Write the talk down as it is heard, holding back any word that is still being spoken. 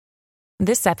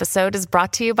This episode is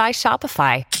brought to you by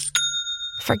Shopify.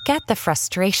 Forget the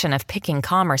frustration of picking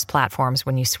commerce platforms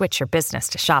when you switch your business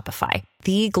to Shopify,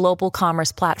 the global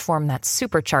commerce platform that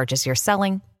supercharges your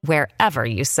selling wherever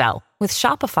you sell. With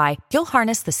Shopify, you'll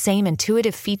harness the same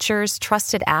intuitive features,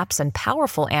 trusted apps, and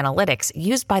powerful analytics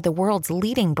used by the world's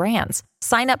leading brands.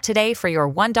 Sign up today for your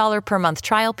 $1 per month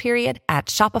trial period at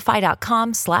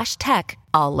shopify.com/tech,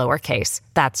 all lowercase.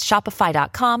 That's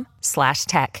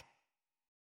shopify.com/tech.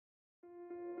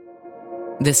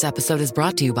 This episode is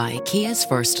brought to you by Kia's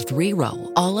first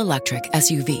 3-row, all-electric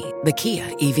SUV, the Kia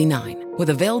EV9,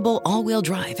 with available all-wheel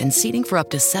drive and seating for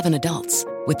up to 7 adults,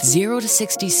 with 0 to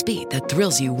 60 speed that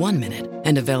thrills you 1 minute,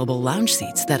 and available lounge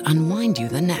seats that unwind you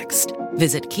the next.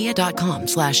 Visit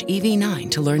kia.com/EV9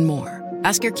 to learn more.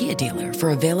 Ask your Kia dealer for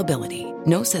availability.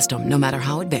 No system, no matter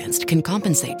how advanced, can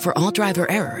compensate for all driver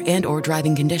error and or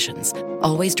driving conditions.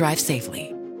 Always drive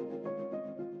safely.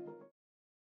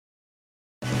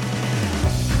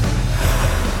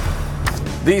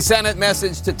 The Senate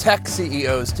message to tech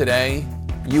CEOs today: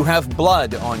 you have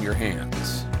blood on your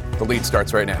hands. The lead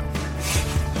starts right now.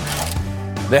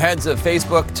 The heads of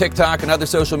Facebook, TikTok, and other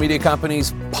social media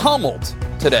companies pummeled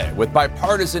today with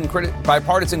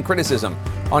bipartisan criticism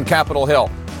on Capitol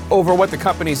Hill over what the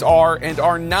companies are and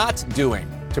are not doing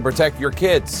to protect your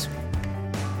kids.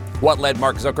 What led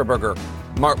Mark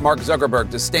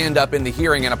Zuckerberg to stand up in the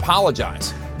hearing and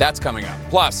apologize? That's coming up.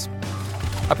 Plus,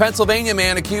 a Pennsylvania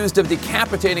man accused of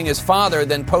decapitating his father,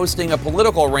 then posting a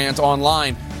political rant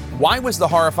online. Why was the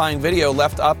horrifying video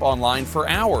left up online for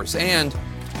hours? And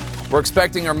we're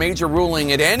expecting a major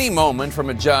ruling at any moment from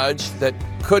a judge that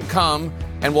could come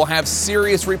and will have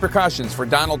serious repercussions for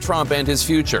Donald Trump and his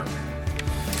future.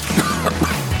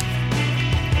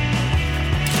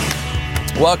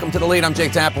 Welcome to The Lead. I'm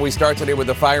Jake Tapper. We start today with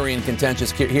a fiery and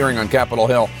contentious hearing on Capitol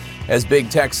Hill as big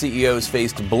tech CEOs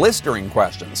faced blistering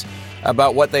questions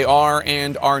about what they are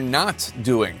and are not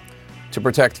doing to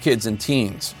protect kids and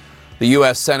teens. The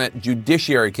U.S. Senate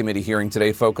Judiciary Committee hearing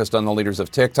today focused on the leaders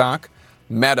of TikTok,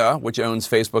 Meta, which owns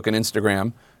Facebook and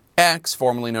Instagram, X,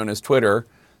 formerly known as Twitter,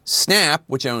 Snap,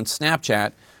 which owns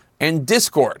Snapchat, and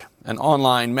Discord, an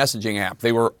online messaging app.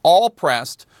 They were all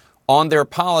pressed on their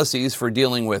policies for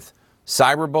dealing with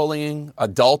cyberbullying,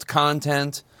 adult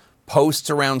content, posts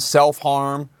around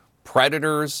self-harm,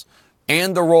 predators,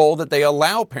 and the role that they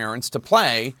allow parents to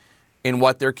play in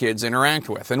what their kids interact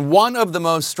with. And one of the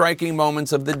most striking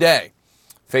moments of the day,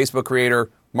 Facebook creator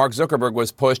Mark Zuckerberg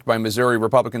was pushed by Missouri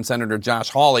Republican Senator Josh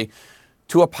Hawley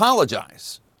to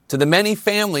apologize to the many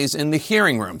families in the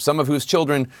hearing room, some of whose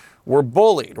children were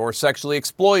bullied or sexually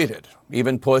exploited,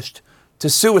 even pushed to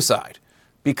suicide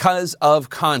because of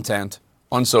content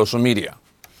on social media.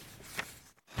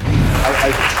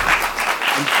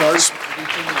 I'm sorry for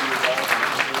everything that you've all been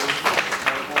through,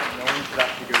 knowing that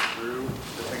to go through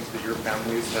the things that your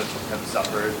families have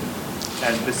suffered.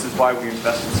 And this is why we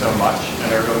invested so much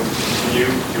and are going to continue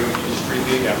doing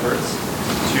extreme efforts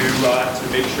to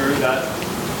make sure that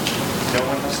no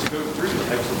one has to go through the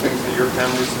types of things that your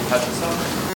families have had to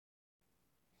suffer.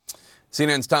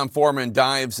 CNN's Tom Foreman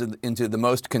dives into the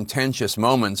most contentious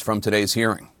moments from today's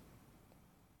hearing.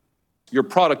 Your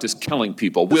product is killing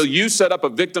people. Will you set up a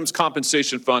victims'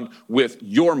 compensation fund with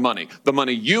your money, the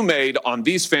money you made on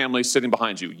these families sitting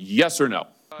behind you? Yes or no?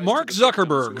 Mark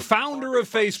Zuckerberg, founder of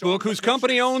Facebook, whose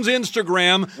company owns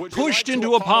Instagram, pushed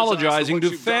into apologizing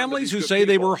to families who say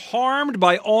they were harmed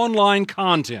by online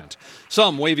content,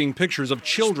 some waving pictures of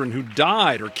children who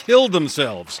died or killed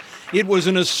themselves. It was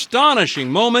an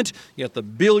astonishing moment, yet the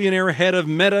billionaire head of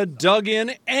Meta dug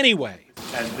in anyway.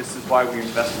 And this is why we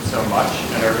invested so much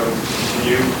and are going to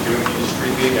continue doing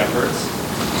extreme efforts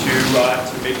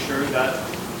to make sure that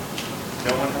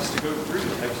no one has to go through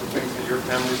the types of things that your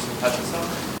families have had to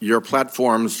suffer. Your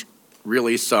platforms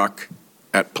really suck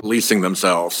at policing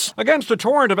themselves. Against a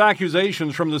torrent of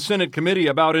accusations from the Senate committee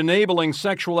about enabling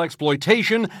sexual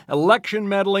exploitation, election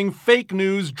meddling, fake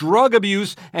news, drug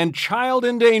abuse, and child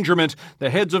endangerment, the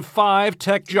heads of 5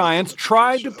 tech giants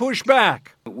tried to push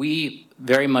back. We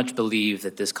very much believe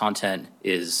that this content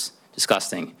is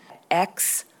disgusting.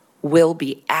 X will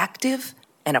be active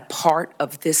and a part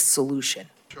of this solution.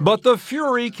 But the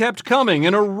fury kept coming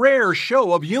in a rare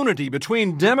show of unity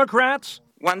between Democrats.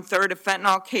 1/3 of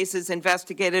fentanyl cases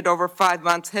investigated over 5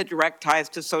 months had direct ties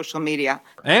to social media.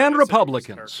 And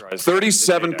Republicans.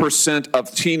 37%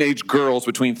 of teenage girls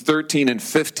between 13 and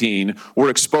 15 were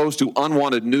exposed to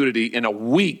unwanted nudity in a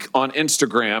week on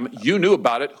Instagram. You knew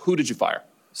about it. Who did you fire?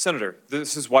 Senator,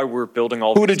 this is why we're building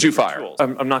all Who these did you different fire? tools.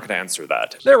 I'm not going to answer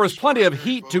that. There was plenty of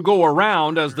heat to go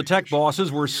around as the tech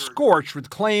bosses were scorched with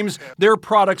claims their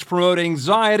products promote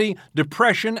anxiety,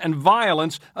 depression, and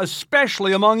violence,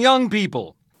 especially among young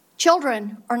people.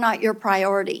 Children are not your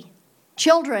priority.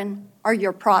 Children are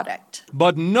your product.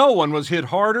 But no one was hit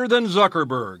harder than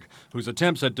Zuckerberg, whose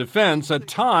attempts at defense at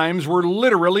times were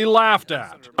literally laughed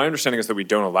at. My understanding is that we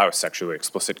don't allow sexually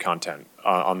explicit content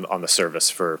on the service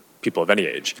for people of any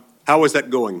age. How is that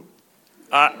going?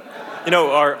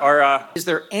 Is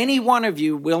there any one of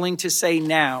you willing to say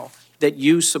now that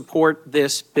you support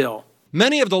this bill?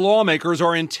 Many of the lawmakers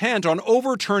are intent on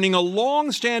overturning a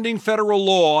long-standing federal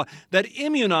law that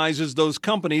immunizes those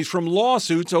companies from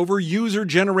lawsuits over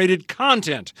user-generated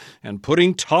content and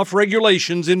putting tough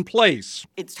regulations in place.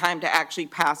 It's time to actually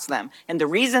pass them. And the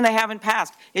reason they haven't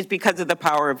passed is because of the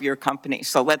power of your company.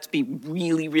 So let's be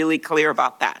really, really clear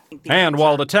about that. And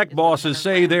while the tech bosses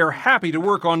say they're happy to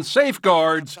work on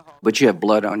safeguards, But you have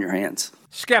blood on your hands.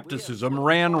 skepticism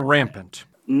ran rampant.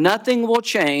 Nothing will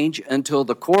change until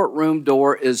the courtroom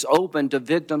door is open to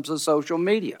victims of social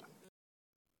media.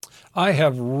 I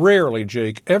have rarely,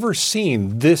 Jake, ever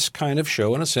seen this kind of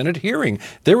show in a Senate hearing.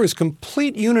 There was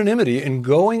complete unanimity in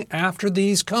going after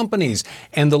these companies.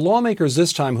 And the lawmakers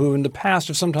this time, who in the past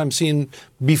have sometimes seen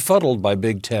befuddled by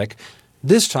big tech,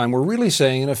 this time were really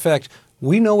saying, in effect,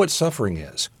 we know what suffering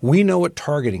is. We know what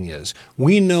targeting is.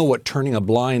 We know what turning a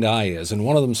blind eye is. And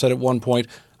one of them said at one point,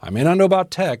 I may not know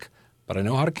about tech, but I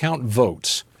know how to count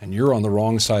votes, and you're on the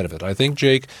wrong side of it. I think,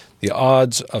 Jake, the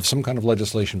odds of some kind of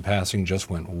legislation passing just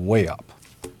went way up.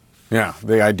 Yeah,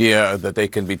 the idea that they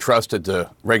can be trusted to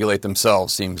regulate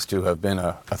themselves seems to have been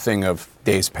a thing of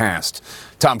days past.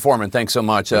 Tom Foreman, thanks so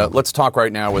much. Let's talk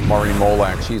right now with Maureen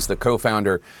Molak. She's the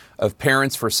co-founder of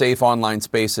Parents for Safe Online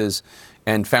Spaces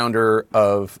and founder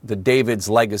of the David's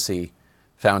Legacy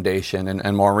Foundation.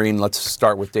 And Maureen, let's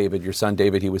start with David. Your son,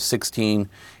 David, he was 16.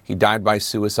 He died by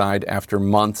suicide after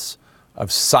months of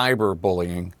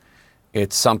cyberbullying.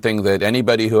 It's something that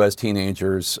anybody who has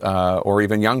teenagers or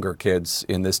even younger kids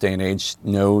in this day and age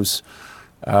knows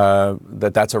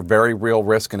that that's a very real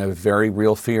risk and a very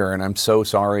real fear. And I'm so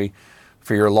sorry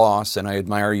for your loss. And I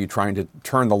admire you trying to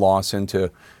turn the loss into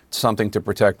something to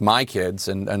protect my kids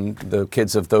and the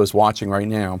kids of those watching right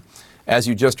now. As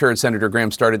you just heard, Senator Graham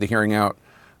started the hearing out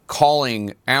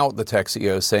calling out the tech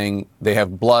CEOs, saying they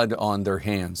have blood on their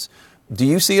hands. Do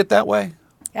you see it that way?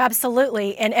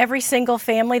 Absolutely. And every single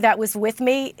family that was with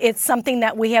me, it's something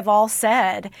that we have all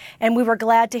said. And we were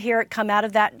glad to hear it come out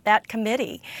of that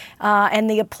committee and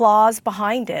the applause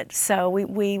behind it. So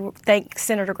we thank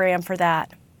Senator Graham for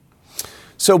that.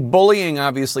 So bullying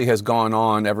obviously has gone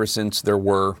on ever since there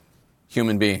were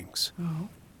human beings. Mm-hmm.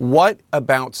 What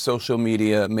about social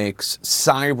media makes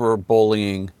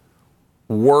cyberbullying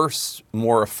worse,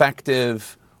 more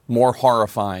effective, more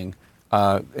horrifying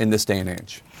in this day and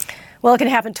age? Well, it can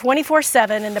happen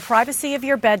 24/7 in the privacy of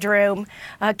your bedroom.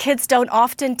 Kids don't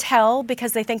often tell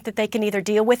because they think that they can either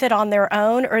deal with it on their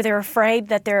own or they're afraid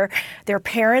that their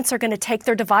parents are going to take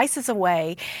their devices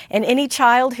away. And any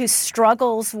child who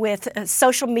struggles with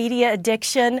social media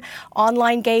addiction,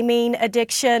 online gaming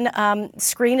addiction,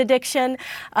 screen addiction,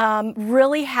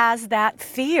 really has that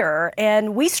fear.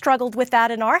 And we struggled with that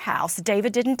in our house.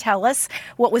 David didn't tell us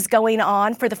what was going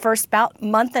on for the first about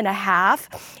month and a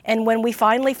half. And when we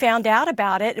finally found out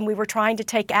about it and we were trying to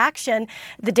take action,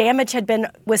 the damage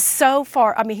was so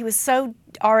far, he was so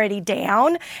already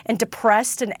down and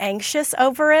depressed and anxious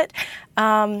over it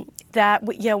that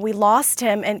we lost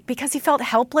him, and because he felt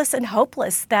helpless and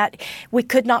hopeless that we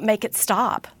could not make it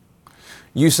stop.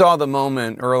 You saw the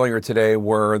moment earlier today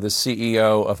where the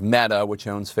CEO of Meta, which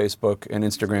owns Facebook and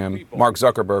Instagram, Mark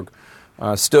Zuckerberg,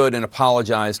 stood and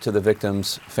apologized to the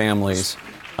victims' families.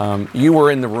 You were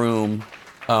in the room.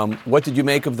 What did you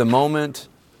make of the moment?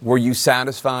 Were you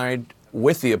satisfied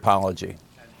with the apology?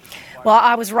 Well,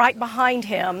 I was right behind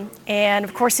him, and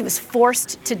of course he was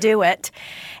forced to do it.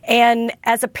 And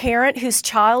as a parent whose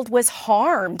child was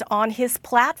harmed on his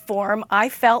platform, I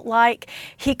felt like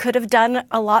he could have done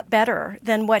a lot better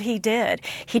than what he did.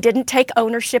 He didn't take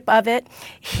ownership of it.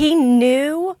 He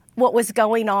knew what was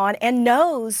going on and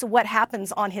knows what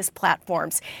happens on his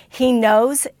platforms. He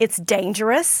knows it's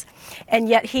dangerous, and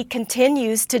yet he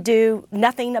continues to do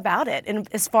nothing about it,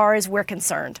 as far as we're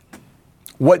concerned.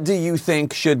 What do you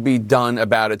think should be done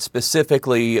about it,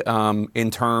 specifically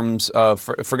in terms of,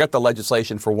 forget the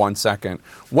legislation for 1 second,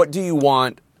 what do you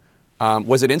want,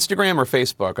 was it Instagram or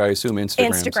Facebook? I assume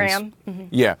Instagram. Instagram.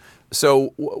 Yeah.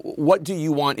 So what do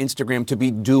you want Instagram to be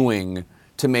doing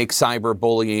to make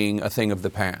cyberbullying a thing of the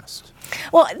past?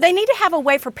 Well, they need to have a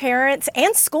way for parents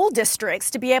and school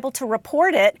districts to be able to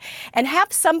report it and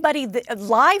have somebody, a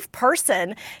live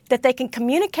person, that they can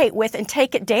communicate with and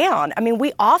take it down. I mean,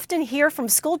 we often hear from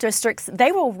school districts,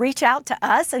 they will reach out to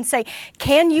us and say,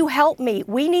 can you help me?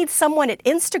 We need someone at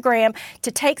Instagram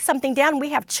to take something down.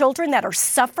 We have children that are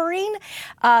suffering.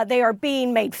 They are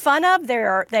being made fun of.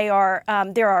 There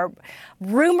are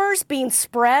rumors being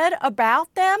spread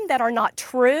about them that are not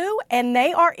true, and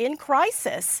they are in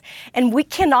crisis. And we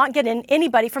cannot get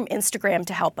anybody from Instagram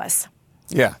to help us.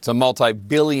 Yeah, it's a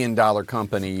multi-billion-dollar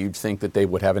company. You'd think that they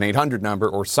would have an 800 number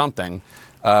or something,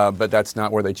 but that's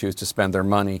not where they choose to spend their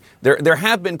money. There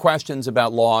have been questions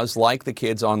about laws like the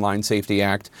Kids Online Safety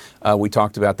Act. We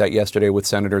talked about that yesterday with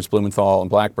Senators Blumenthal and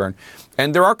Blackburn.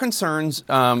 And there are concerns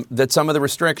that some of the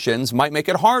restrictions might make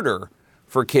it harder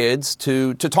for kids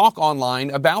to talk online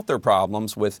about their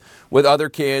problems with other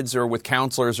kids or with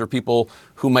counselors or people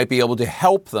who might be able to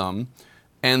help them,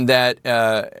 and that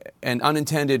an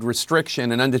unintended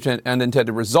restriction, an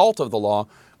unintended result of the law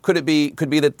could be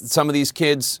that some of these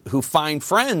kids who find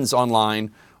friends online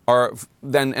are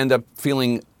then end up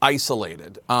feeling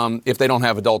isolated if they don't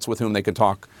have adults with whom they can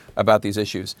talk about these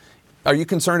issues. Are you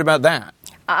concerned about that?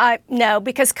 No,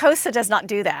 because COSA does not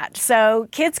do that. So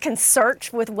kids can search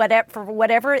for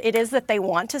whatever it is that they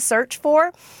want to search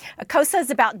for. COSA is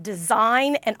about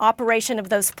design and operation of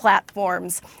those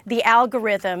platforms, the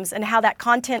algorithms, and how that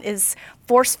content is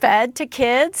force-fed to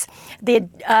kids, the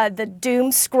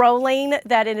doom scrolling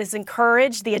that it is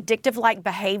encouraged, the addictive-like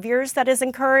behaviors that is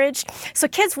encouraged. So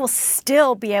kids will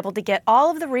still be able to get all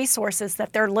of the resources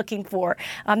that they're looking for.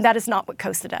 That is not what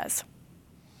COSA does.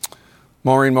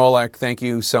 Maureen Molek, thank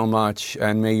you so much,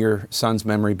 and may your son's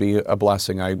memory be a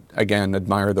blessing. I, again,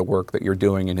 admire the work that you're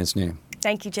doing in his name.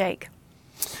 Thank you, Jake.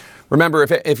 Remember,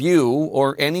 if you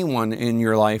or anyone in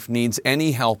your life needs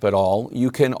any help at all,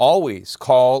 you can always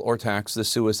call or text the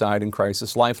Suicide and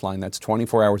Crisis Lifeline. That's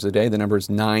 24 hours a day. The number is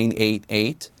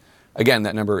 988. Again,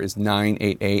 that number is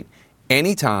 988.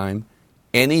 Anytime,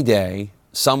 any day,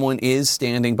 someone is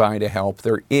standing by to help.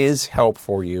 There is help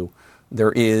for you.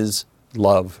 There is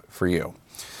love for you.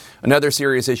 Another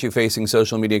serious issue facing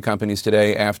social media companies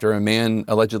today after a man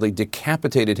allegedly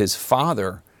decapitated his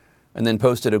father and then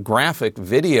posted a graphic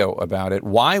video about it.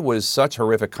 Why was such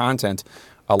horrific content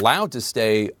allowed to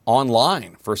stay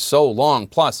online for so long?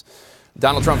 Plus,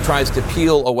 Donald Trump tries to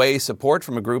peel away support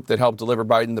from a group that helped deliver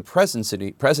Biden the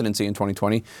presidency in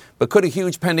 2020. But could a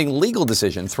huge pending legal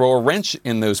decision throw a wrench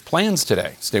in those plans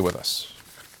today? Stay with us.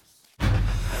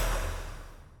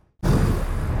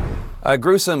 A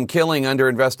gruesome killing under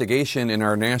investigation in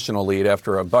our national lead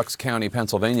after a Bucks County,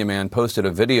 Pennsylvania man posted a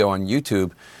video on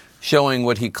YouTube showing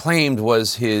what he claimed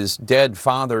was his dead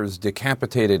father's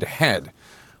decapitated head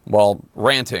while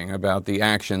ranting about the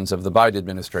actions of the Biden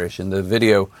administration. The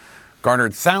video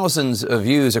garnered thousands of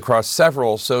views across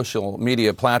several social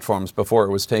media platforms before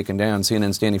it was taken down.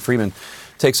 CNN's Danny Freeman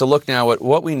takes a look now at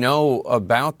what we know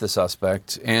about the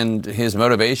suspect and his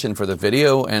motivation for the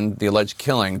video and the alleged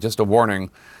killing. Just a warning.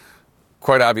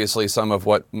 Quite obviously, some of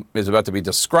what is about to be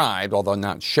described, although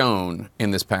not shown in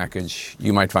this package,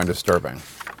 you might find disturbing.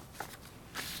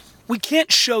 We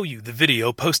can't show you the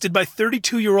video posted by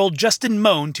 32-year-old Justin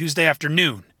Moan Tuesday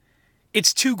afternoon.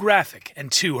 It's too graphic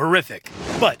and too horrific,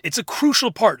 but it's a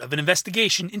crucial part of an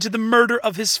investigation into the murder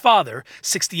of his father,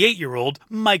 68-year-old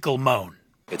Michael Moan.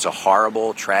 It's a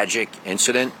horrible, tragic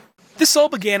incident. This all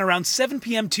began around 7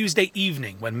 p.m. Tuesday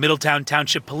evening when Middletown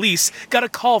Township Police got a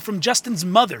call from Justin's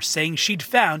mother saying she'd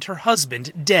found her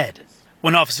husband dead.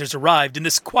 When officers arrived in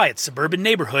this quiet suburban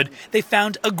neighborhood, they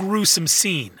found a gruesome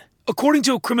scene. According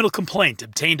to a criminal complaint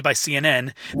obtained by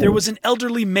CNN, there was an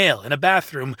elderly male in a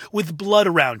bathroom with blood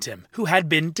around him who had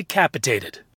been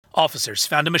decapitated. Officers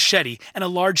found a machete and a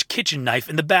large kitchen knife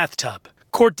in the bathtub.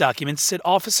 Court documents said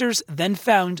officers then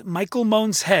found Michael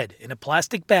Moan's head in a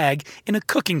plastic bag in a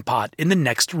cooking pot in the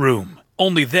next room.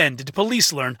 Only then did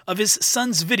police learn of his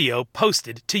son's video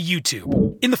posted to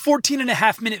YouTube. In the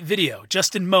 14-and-a-half-minute video,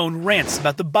 Justin Moan rants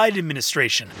about the Biden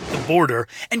administration, the border,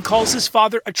 and calls his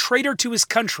father a traitor to his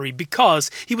country because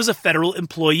he was a federal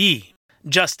employee.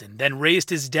 Justin then raised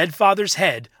his dead father's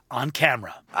head on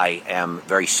camera. I am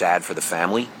very sad for the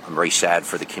family. I'm very sad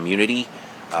for the community.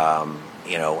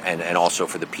 And also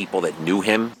for the people that knew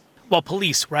him. While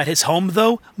police were at his home,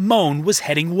 though, Moan was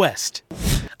heading west.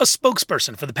 A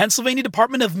spokesperson for the Pennsylvania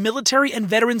Department of Military and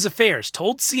Veterans Affairs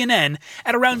told CNN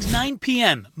at around 9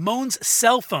 p.m. Moan's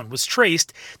cell phone was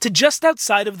traced to just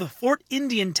outside of the Fort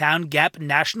Indiantown Gap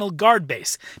National Guard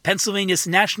Base, Pennsylvania's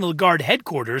National Guard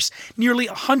headquarters, nearly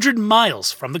 100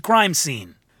 miles from the crime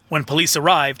scene. When police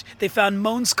arrived, they found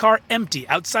Moan's car empty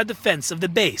outside the fence of the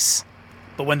base.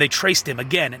 But when they traced him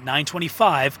again at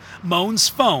 9:25, Moan's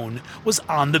phone was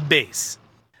on the base.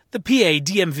 The PA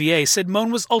DMVA said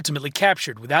Moan was ultimately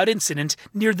captured without incident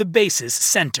near the base's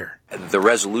center. The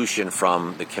resolution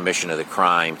from the commission of the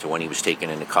crime to when he was taken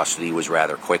into custody was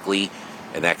rather quickly,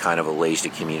 and that kind of allays the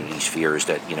community's fears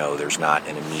that, there's not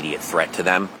an immediate threat to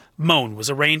them. Moan was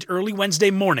arraigned early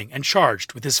Wednesday morning and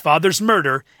charged with his father's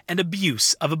murder and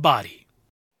abuse of a body.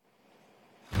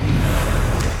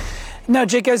 Now,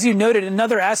 Jake, as you noted,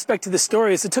 another aspect to the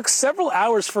story is it took several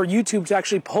hours for YouTube to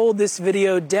actually pull this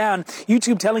video down.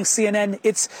 YouTube telling CNN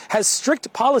it has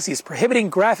strict policies prohibiting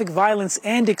graphic violence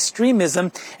and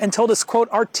extremism, and told us, quote,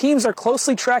 our teams are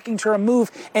closely tracking to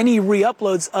remove any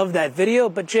re-uploads of that video.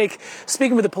 But Jake,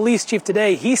 speaking with the police chief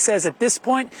today, he says at this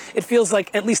point, it feels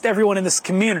like at least everyone in this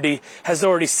community has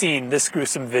already seen this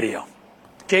gruesome video.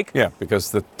 Jake? Yeah,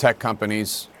 because the tech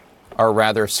companies are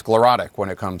rather sclerotic when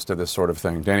it comes to this sort of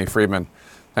thing. Danny Friedman,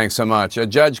 thanks so much. A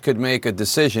judge could make a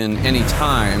decision any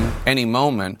time, any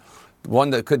moment, one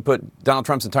that could put Donald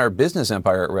Trump's entire business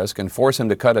empire at risk and force him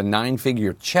to cut a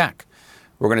 9-figure check.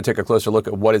 We're going to take a closer look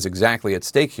at what is exactly at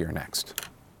stake here next.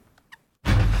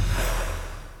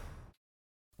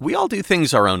 We all do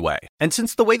things our own way. And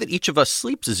since the way that each of us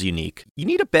sleeps is unique, you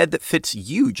need a bed that fits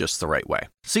you just the right way.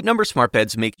 Sleep Number smart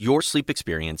beds make your sleep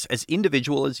experience as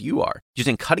individual as you are,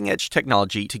 using cutting-edge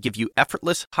technology to give you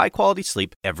effortless, high-quality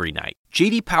sleep every night.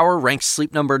 J.D. Power ranks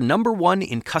Sleep Number #1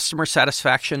 in customer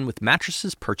satisfaction with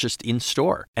mattresses purchased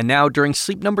in-store. And now, during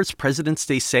Sleep Number's President's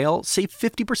Day sale, save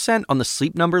 50% on the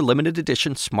Sleep Number Limited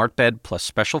Edition smart bed plus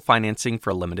special financing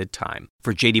for a limited time.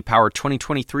 For J.D. Power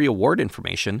 2023 award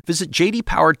information, visit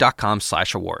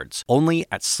jdpower.com/awards. Only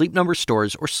at Sleep Number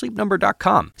stores or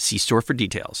sleepnumber.com. See store for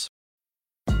details.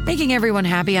 Making everyone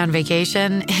happy on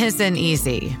vacation isn't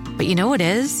easy. But you know what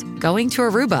is? Going to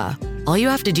Aruba. All you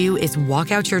have to do is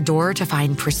walk out your door to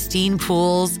find pristine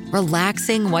pools,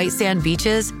 relaxing white sand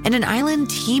beaches, and an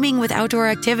island teeming with outdoor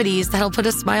activities that'll put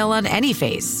a smile on any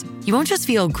face. You won't just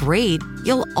feel great,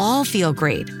 you'll all feel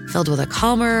great, filled with a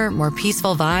calmer, more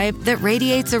peaceful vibe that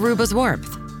radiates Aruba's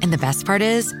warmth. And the best part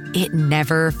is, it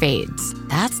never fades.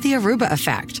 That's the Aruba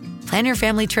effect. Plan your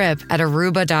family trip at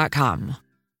Aruba.com.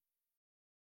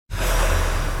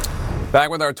 Back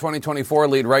with our 2024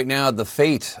 lead right now, the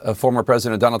fate of former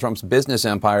President Donald Trump's business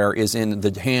empire is in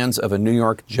the hands of a New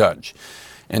York judge.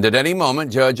 And at any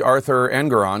moment, Judge Arthur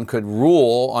Engoron could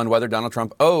rule on whether Donald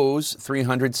Trump owes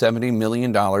 $370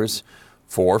 million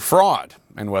for fraud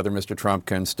and whether Mr. Trump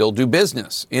can still do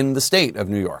business in the state of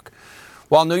New York.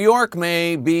 While New York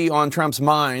may be on Trump's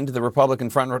mind, the Republican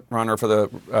frontrunner for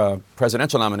the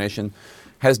presidential nomination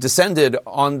has descended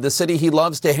on the city he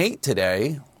loves to hate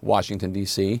today, Washington,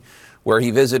 D.C., where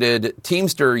he visited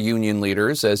Teamster union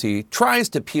leaders as he tries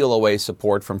to peel away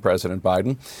support from President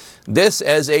Biden. This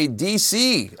as a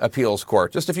D.C. appeals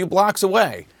court just a few blocks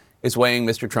away is weighing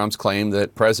Mr. Trump's claim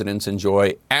that presidents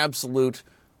enjoy absolute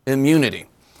immunity.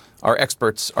 Our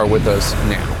experts are with us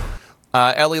now.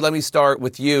 Ellie, let me start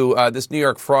with you. This New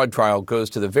York fraud trial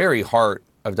goes to the very heart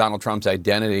of Donald Trump's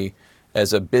identity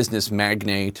as a business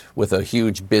magnate with a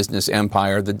huge business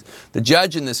empire. The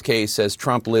judge in this case says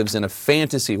Trump lives in a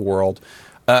fantasy world.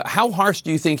 How harsh do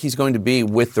you think he's going to be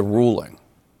with the ruling?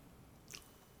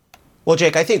 Well,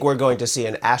 Jake, I think we're going to see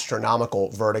an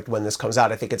astronomical verdict when this comes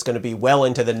out. I think it's going to be well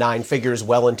into the 9 figures,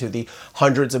 well into the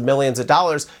hundreds of millions of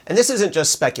dollars. And this isn't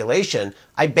just speculation.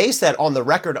 I base that on the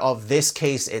record of this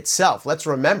case itself. Let's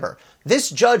remember,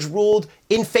 this judge ruled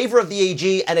in favor of the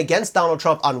AG and against Donald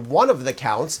Trump on one of the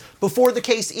counts before the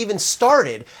case even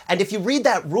started. And if you read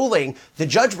that ruling, the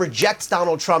judge rejects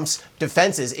Donald Trump's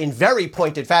defenses in very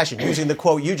pointed fashion, using the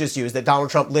quote you just used, that Donald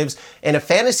Trump lives in a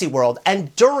fantasy world.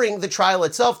 And during the trial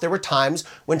itself, there were times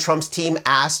when Trump's team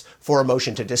asked for a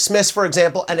motion to dismiss, for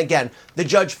example. And again, the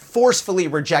judge forcefully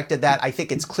rejected that. I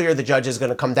think it's clear the judge is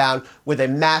going to come down with a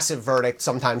massive verdict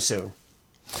sometime soon.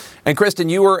 And Kristen,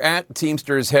 you were at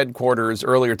Teamsters headquarters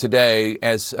earlier today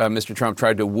as Mr. Trump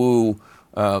tried to woo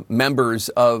members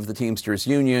of the Teamsters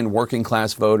union, working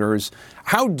class voters.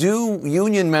 How do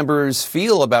union members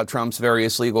feel about Trump's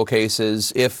various legal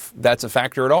cases, if that's a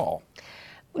factor at all?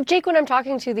 Jake, when I'm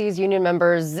talking to these union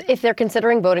members, if they're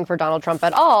considering voting for Donald Trump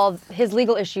at all, his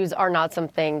legal issues are not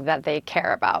something that they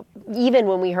care about. Even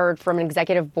when we heard from an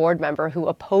executive board member who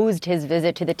opposed his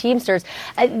visit to the Teamsters,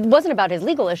 it wasn't about his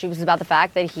legal issues. It was about the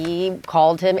fact that he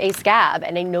called him a scab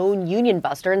and a known union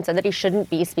buster and said that he shouldn't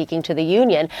be speaking to the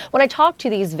union. When I talk to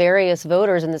these various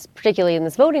voters, particularly in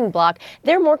this voting bloc,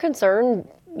 they're more concerned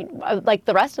like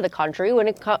the rest of the country, when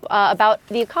it about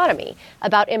the economy,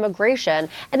 about immigration.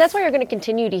 And that's why you're going to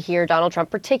continue to hear Donald Trump,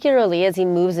 particularly as he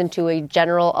moves into a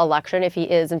general election, if he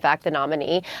is in fact the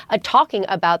nominee, talking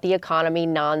about the economy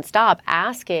nonstop,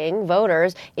 asking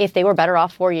voters if they were better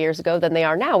off 4 years ago than they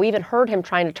are now. We even heard him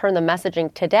trying to turn the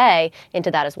messaging today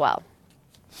into that as well.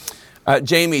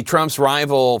 Jamie, Trump's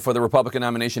rival for the Republican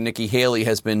nomination, Nikki Haley,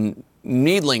 has been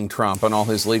needling Trump on all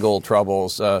his legal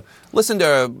troubles. Listen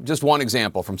to just one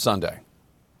example from Sunday.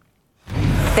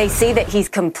 They see that he's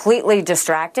completely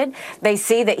distracted. They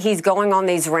see that he's going on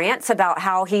these rants about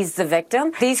how he's the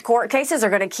victim. These court cases are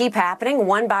going to keep happening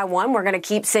one by one. We're going to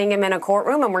keep seeing him in a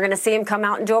courtroom, and we're going to see him come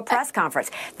out and do a press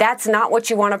conference. That's not what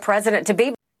you want a president to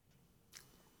be.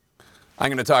 I'm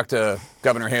going to talk to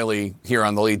Governor Haley here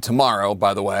on The Lead tomorrow,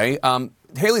 by the way.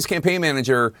 Haley's campaign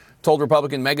manager told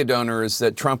Republican mega donors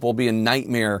that Trump will be a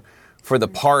nightmare for the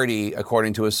party,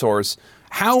 according to a source.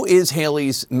 How is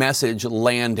Haley's message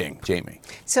landing, Jamie?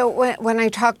 So when I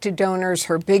talk to donors,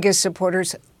 her biggest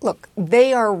supporters, look,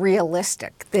 they are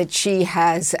realistic that she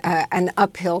has an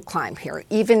uphill climb here.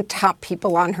 Even top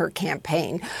people on her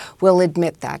campaign will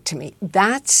admit that to me.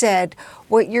 That said,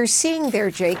 what you're seeing there,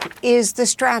 Jake, is the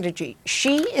strategy.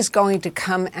 She is going to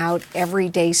come out every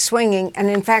day swinging. And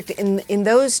in fact, in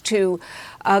those two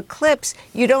clips,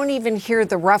 you don't even hear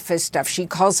the roughest stuff. She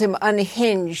calls him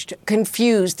unhinged,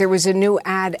 confused. There was a new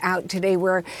ad out today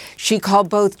where she called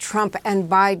both Trump and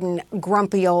Biden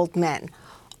grumpy old men.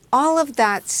 All of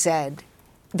that said,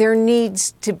 there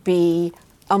needs to be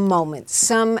a moment,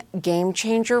 some game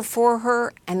changer for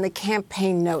her, and the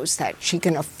campaign knows that. She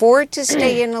can afford to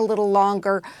stay in a little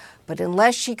longer, but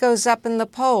unless she goes up in the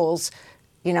polls,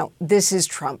 this is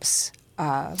Trump's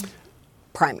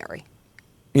primary.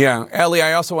 Yeah. Ellie,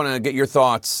 I also want to get your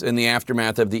thoughts in the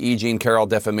aftermath of the E. Jean Carroll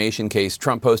defamation case.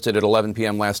 Trump posted at 11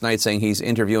 p.m. last night saying he's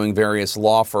interviewing various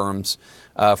law firms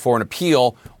for an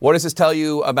appeal. What does this tell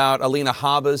you about Alina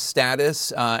Habba's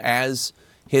status as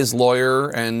his lawyer?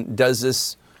 And does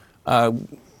this, can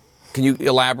you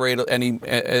elaborate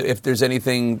if there's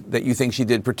anything that you think she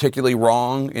did particularly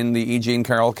wrong in the E. Jean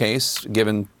Carroll case,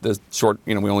 given the short,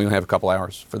 we only have a couple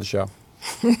hours for the show?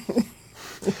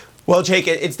 Well, Jake,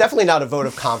 it's definitely not a vote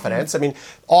of confidence. I mean,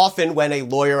 often when a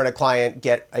lawyer and a client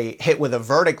get hit with a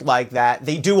verdict like that,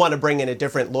 they do want to bring in a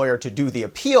different lawyer to do the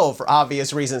appeal for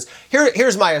obvious reasons.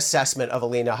 Here's my assessment of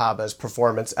Alina Habba's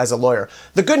performance as a lawyer.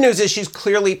 The good news is she's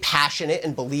clearly passionate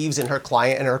and believes in her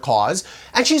client and her cause,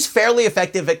 and she's fairly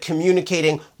effective at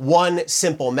communicating one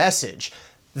simple message.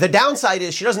 The downside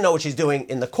is she doesn't know what she's doing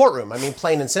in the courtroom. I mean,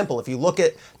 plain and simple. If you look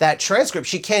at that transcript,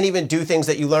 she can't even do things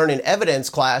that you learn in evidence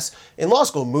class in law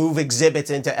school, move exhibits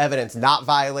into evidence, not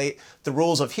violate the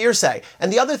rules of hearsay.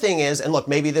 And the other thing is, and look,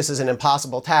 maybe this is an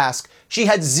impossible task, she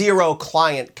had zero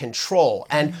client control.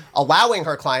 And allowing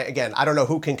her client, again, I don't know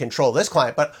who can control this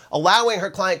client, but allowing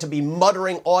her client to be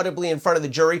muttering audibly in front of the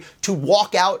jury, to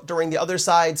walk out during the other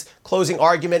side's closing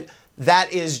argument,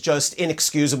 that is just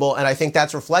inexcusable, and I think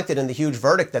that's reflected in the huge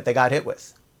verdict that they got hit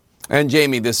with. And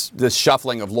Jamie, this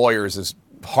shuffling of lawyers is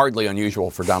hardly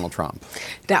unusual for Donald Trump.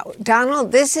 Now,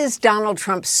 this is Donald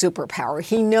Trump's superpower.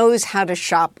 He knows how to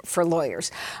shop for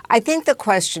lawyers. I think the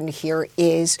question here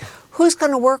is, who's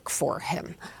going to work for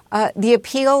him? The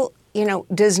appeal,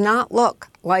 does not look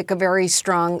like a very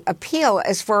strong appeal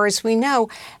as far as we know.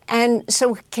 And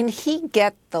so can he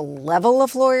get the level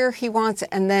of lawyer he wants?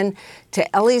 And then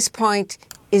to Ellie's point,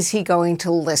 is he going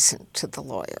to listen to the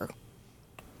lawyer?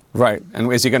 Right.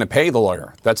 And is he going to pay the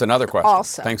lawyer? That's another question.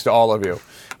 Also. Thanks to all of you.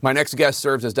 My next guest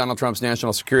serves as Donald Trump's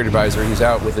national security advisor. He's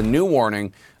out with a new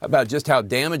warning about just how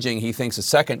damaging he thinks a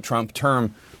second Trump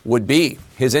term would be.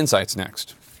 His insights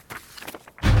next.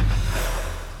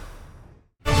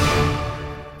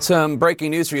 Some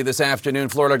breaking news for you this afternoon.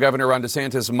 Florida Governor Ron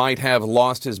DeSantis might have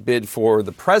lost his bid for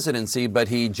the presidency, but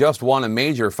he just won a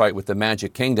major fight with the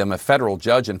Magic Kingdom. A federal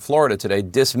judge in Florida today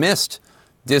dismissed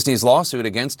Disney's lawsuit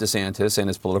against DeSantis and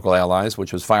his political allies,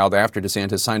 which was filed after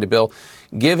DeSantis signed a bill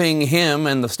giving him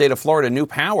and the state of Florida new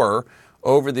power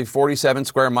over the 47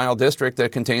 square mile district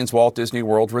that contains Walt Disney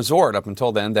World Resort. Up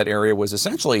until then, that area was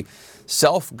essentially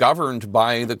self-governed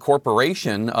by the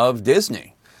corporation of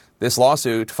Disney. This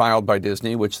lawsuit filed by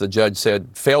Disney, which the judge said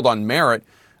failed on merit,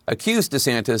 accused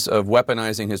DeSantis of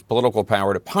weaponizing his political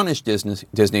power to punish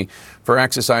Disney for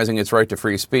exercising its right to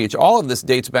free speech. All of this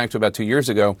dates back to about 2 years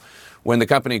ago when the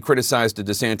company criticized a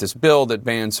DeSantis bill that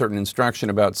banned certain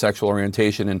instruction about sexual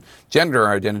orientation and gender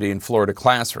identity in Florida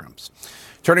classrooms.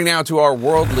 Turning now to our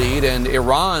world lead, and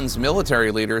Iran's military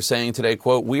leader saying today,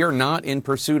 quote, "We are not in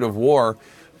pursuit of war,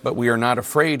 but we are not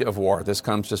afraid of war." This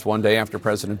comes just one day after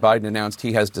President Biden announced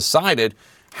he has decided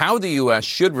how the U.S.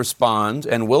 should respond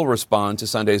and will respond to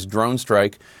Sunday's drone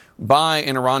strike by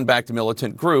an Iran-backed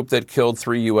militant group that killed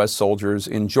 3 U.S. soldiers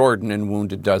in Jordan and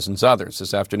wounded dozens others.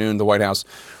 This afternoon, the White House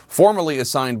formally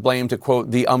assigned blame to, quote,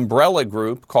 the umbrella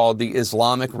group called the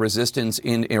Islamic Resistance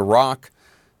in Iraq.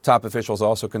 Top officials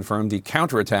also confirmed the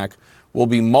counterattack will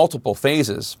be multiple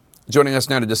phases. Joining us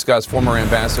now to discuss, former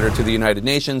ambassador to the United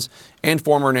Nations and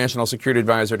former National Security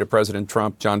Advisor to President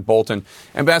Trump, John Bolton.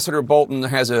 Ambassador Bolton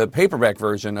has a paperback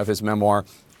version of his memoir,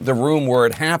 The Room Where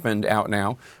It Happened, out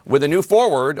now, with a new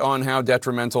foreword on how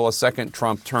detrimental a second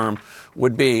Trump term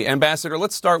would be. Ambassador,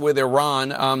 let's start with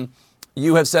Iran.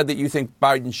 You have said that you think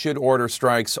Biden should order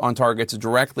strikes on targets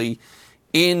directly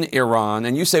in Iran,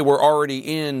 and you say we're already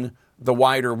in the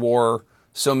wider war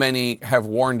so many have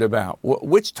warned about.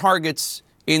 Which targets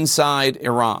inside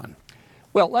Iran?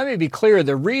 Well, let me be clear.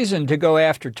 The reason to go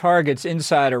after targets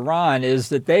inside Iran is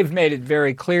that they've made it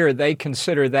very clear they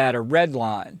consider that a red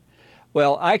line.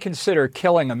 Well, I consider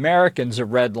killing Americans a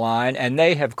red line, and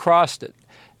they have crossed it.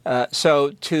 So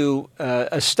to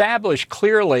establish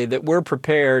clearly that we're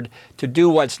prepared to do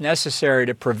what's necessary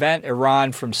to prevent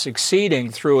Iran from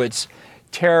succeeding through its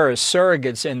terrorist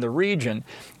surrogates in the region,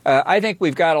 I think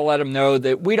we've got to let them know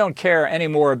that we don't care any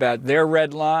more about their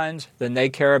red lines than they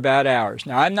care about ours.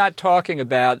 Now, I'm not talking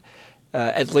about,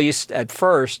 at least at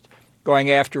first, going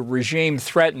after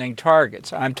regime-threatening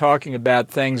targets. I'm talking about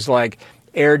things like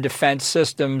air defense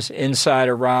systems inside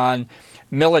Iran,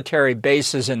 military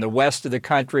bases in the west of the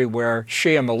country where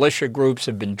Shia militia groups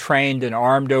have been trained and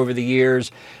armed over the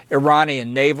years,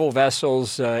 Iranian naval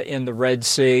vessels in the Red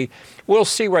Sea. We'll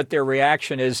see what their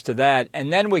reaction is to that,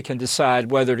 and then we can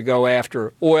decide whether to go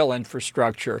after oil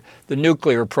infrastructure, the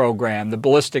nuclear program, the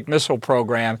ballistic missile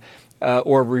program,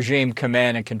 or regime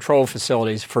command and control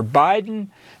facilities. For Biden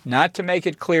not to make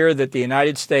it clear that the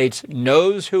United States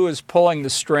knows who is pulling the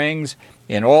strings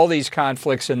in all these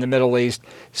conflicts in the Middle East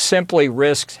simply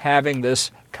risks having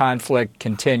this conflict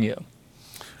continue.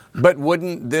 But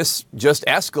wouldn't this just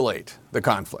escalate the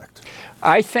conflict?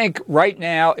 I think right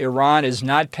now Iran is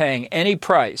not paying any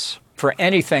price for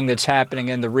anything that's happening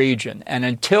in the region. And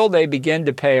until they begin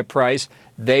to pay a price,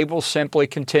 they will simply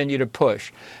continue to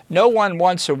push. No one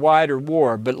wants a wider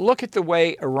war, but look at the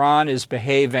way Iran is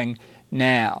behaving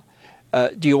now.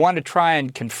 Do you want to try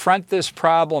and confront this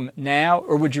problem now,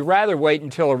 or would you rather wait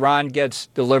until Iran gets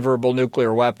deliverable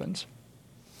nuclear weapons?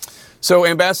 So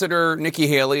Ambassador Nikki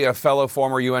Haley, a fellow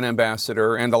former UN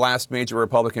ambassador and the last major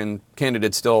Republican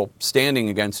candidate still standing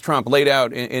against Trump, laid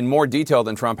out in more detail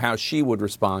than Trump how she would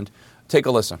respond. Take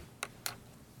a listen.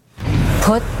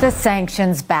 Put the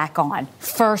sanctions back on.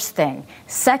 First thing.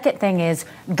 Second thing is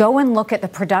go and look at the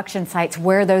production sites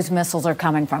where those missiles are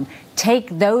coming from. Take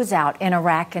those out in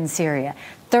Iraq and Syria.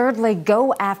 Thirdly,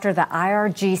 go after the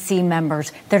IRGC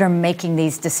members that are making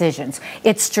these decisions.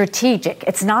 It's strategic.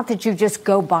 It's not that you just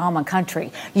go bomb a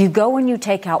country. You go and you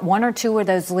take out 1 or 2 of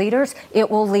those leaders,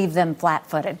 it will leave them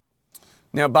flat-footed.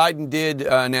 Now, Biden did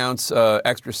announce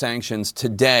extra sanctions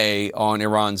today on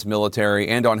Iran's military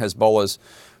and on Hezbollah's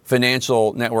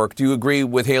financial network. Do you agree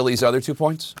with Haley's other 2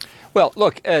 points? Well,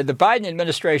 look, the Biden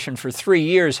administration for 3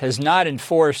 years has not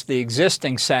enforced the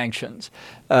existing sanctions,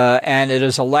 and it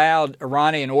has allowed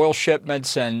Iranian oil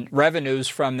shipments and revenues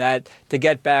from that to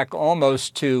get back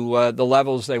almost to the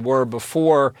levels they were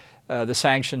before the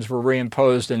sanctions were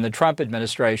reimposed in the Trump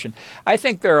administration. I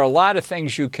think there are a lot of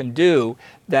things you can do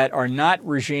that are not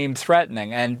regime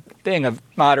threatening. And being a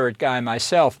moderate guy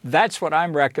myself, that's what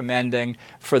I'm recommending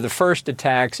for the first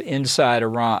attacks inside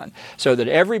Iran, so that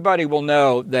everybody will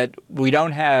know that we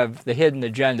don't have the hidden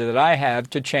agenda that I have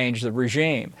to change the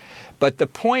regime. But the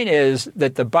point is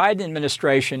that the Biden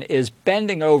administration is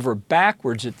bending over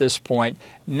backwards at this point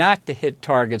not to hit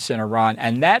targets in Iran,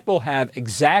 and that will have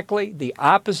exactly the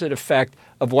opposite effect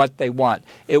of what they want.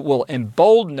 It will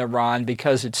embolden Iran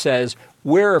because it says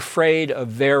we're afraid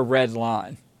of their red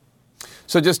line.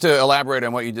 So just to elaborate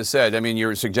on what you just said, I mean,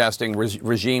 you're suggesting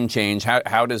regime change.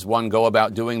 How does one go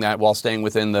about doing that while staying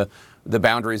within the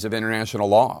boundaries of international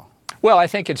law? Well, I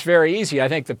think it's very easy. I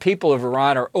think the people of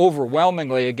Iran are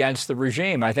overwhelmingly against the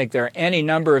regime. I think there are any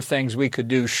number of things we could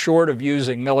do short of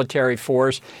using military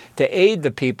force to aid the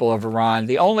people of Iran.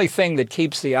 The only thing that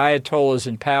keeps the Ayatollahs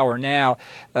in power now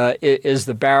is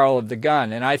the barrel of the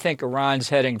gun. And I think Iran's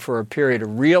heading for a period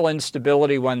of real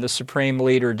instability when the supreme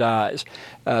leader dies,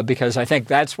 because I think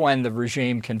that's when the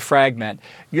regime can fragment.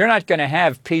 You're not going to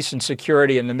have peace and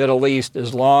security in the Middle East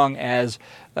as long as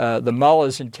the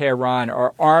mullahs in Tehran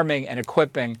are arming and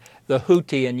equipping the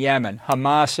Houthi in Yemen,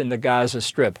 Hamas in the Gaza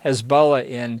Strip, Hezbollah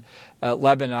in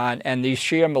Lebanon, and these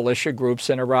Shia militia groups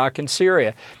in Iraq and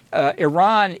Syria.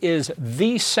 Iran is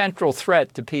the central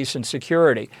threat to peace and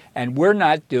security, and we're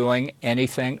not doing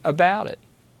anything about it.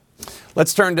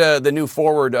 Let's turn to the new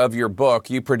foreword of your book.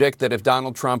 You predict that if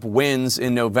Donald Trump wins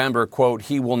in November, quote,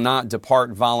 he will not depart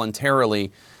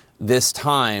voluntarily this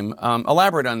time.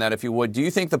 Elaborate on that, if you would. Do you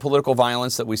think the political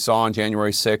violence that we saw on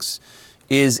January 6th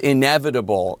is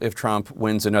inevitable if Trump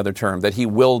wins another term, that he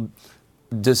will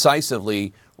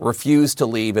decisively refuse to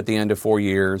leave at the end of 4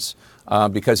 years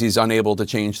because he's unable to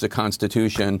change the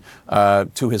Constitution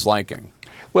to his liking?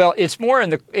 Well, it's more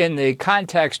in the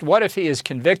context, what if he is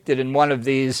convicted in one of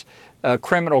these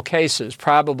criminal cases?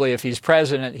 Probably if he's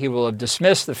president, he will have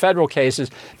dismissed the federal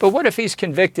cases. But what if he's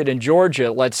convicted in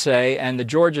Georgia, let's say, and the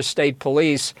Georgia State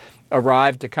Police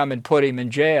arrived to come and put him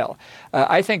in jail?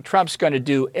 I think Trump's going to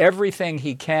do everything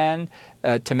he can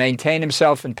to maintain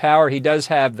himself in power. He does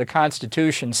have the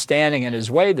Constitution standing in his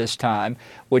way this time,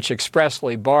 which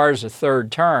expressly bars a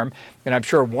third term. And I'm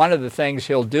sure one of the things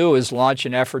he'll do is launch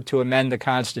an effort to amend the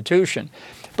Constitution.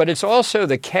 But it's also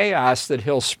the chaos that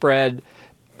he'll spread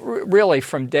really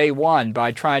from day one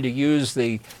by trying to use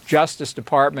the Justice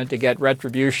Department to get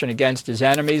retribution against his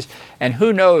enemies. And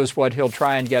who knows what he'll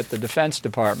try and get the Defense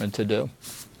Department to do.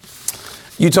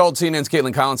 You told CNN's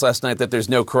Caitlin Collins last night that there's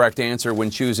no correct answer when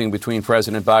choosing between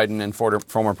President Biden and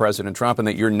former President Trump, and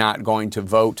that you're not going to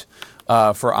vote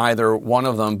for either one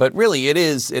of them. But really, it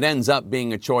ends up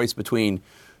being a choice between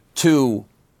two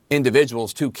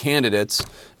individuals, two candidates.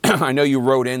 I know you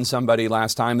wrote in somebody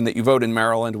last time and that you vote in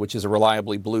Maryland, which is a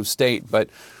reliably blue state. But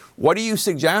what do you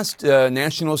suggest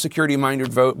national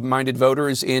security-minded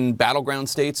voters in battleground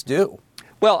states do?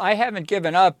 Well, I haven't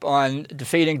given up on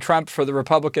defeating Trump for the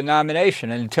Republican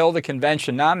nomination. And until the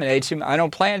convention nominates him, I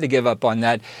don't plan to give up on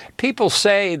that. People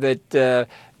say that,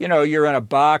 you're in a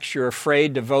box, you're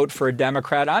afraid to vote for a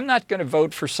Democrat. I'm not going to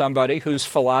vote for somebody whose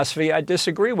philosophy I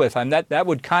disagree with. That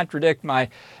would contradict my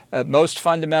most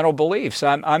fundamental beliefs.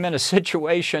 I'm in a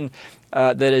situation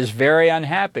that is very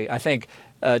unhappy. I think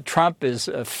Trump is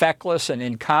feckless and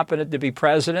incompetent to be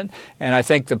president, and I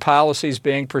think the policies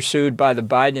being pursued by the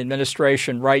Biden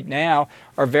administration right now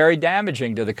are very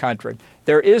damaging to the country.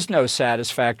 There is no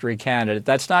satisfactory candidate.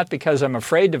 That's not because I'm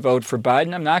afraid to vote for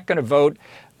Biden. I'm not going to vote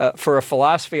for a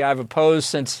philosophy I've opposed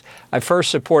since I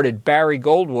first supported Barry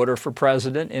Goldwater for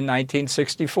president in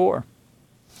 1964.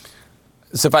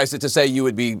 Suffice it to say, you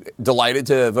would be delighted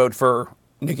to vote for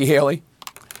Nikki Haley?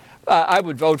 I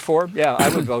would vote for. Yeah, I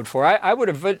would vote for. I would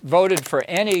have voted for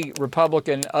any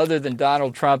Republican other than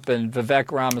Donald Trump and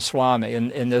Vivek Ramaswamy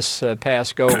in this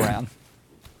past go-round.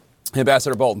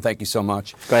 Ambassador Bolton, thank you so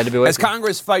much. Glad to be with you. As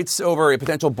Congress fights over a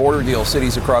potential border deal,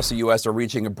 cities across the U.S. are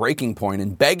reaching a breaking point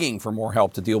and begging for more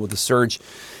help to deal with the surge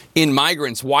in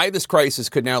migrants. Why this crisis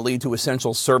could now lead to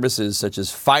essential services such as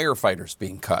firefighters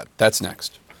being cut. That's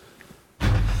next.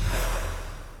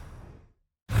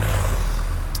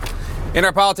 In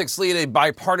our politics lead, a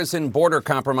bipartisan border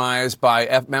compromise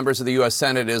by members of the U.S.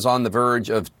 Senate is on the verge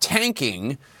of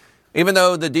tanking, even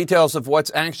though the details of what's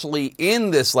actually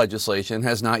in this legislation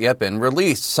has not yet been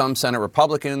released. Some Senate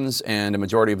Republicans and a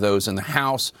majority of those in the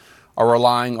House are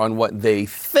relying on what they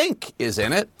think is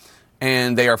in it,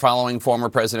 and they are following former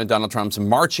President Donald Trump's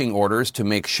marching orders to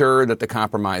make sure that the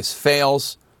compromise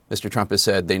fails. Mr. Trump has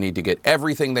said they need to get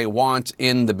everything they want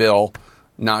in the bill,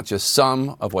 not just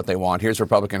some of what they want. Here's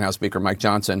Republican House Speaker Mike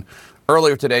Johnson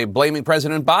earlier today blaming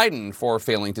President Biden for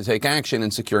failing to take action in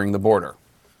securing the border.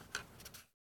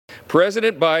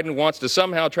 President Biden wants to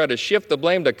somehow try to shift the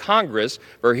blame to Congress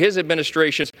for his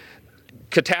administration's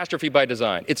catastrophe by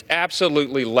design. It's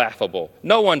absolutely laughable.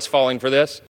 No one's falling for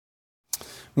this.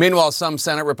 Meanwhile, some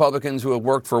Senate Republicans who have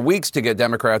worked for weeks to get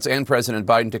Democrats and President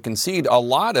Biden to concede a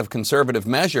lot of conservative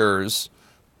measures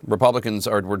Republicans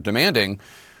were demanding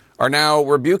are now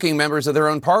rebuking members of their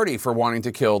own party for wanting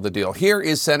to kill the deal. Here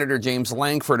is Senator James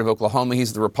Lankford of Oklahoma.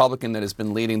 He's the Republican that has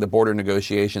been leading the border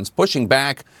negotiations, pushing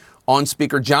back on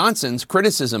Speaker Johnson's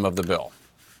criticism of the bill.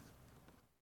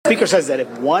 Speaker says that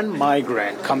if one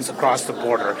migrant comes across the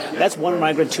border, that's one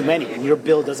migrant too many, and your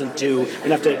bill doesn't do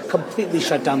enough to completely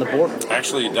shut down the border.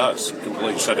 Actually, it does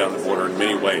completely shut down the border in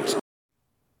many ways.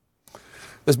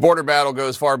 This border battle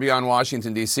goes far beyond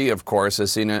Washington, D.C., of course.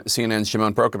 As CNN's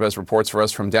Shimon Prokopis reports for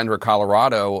us from Denver,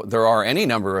 Colorado, there are any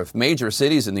number of major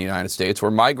cities in the United States where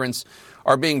migrants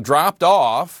are being dropped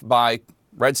off by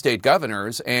red state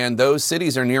governors, and those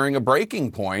cities are nearing a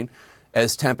breaking point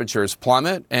as temperatures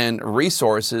plummet and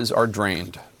resources are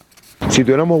drained.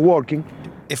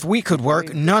 If we could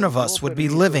work, none of us would be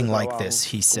living like this,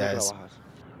 he says.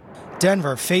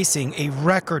 Denver facing a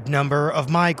record number of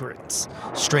migrants,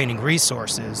 straining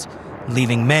resources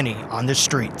leaving many on the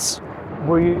streets.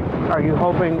 Are you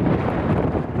hoping?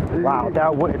 Wow,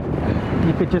 that wind!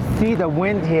 You could just see the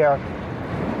wind here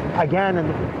again,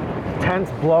 and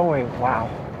tents blowing. Wow.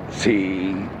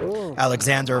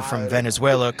 Alexander from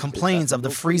Venezuela complains of the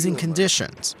freezing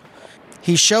conditions.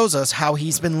 He shows us how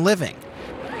he's been living.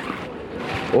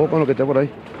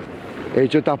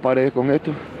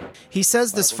 He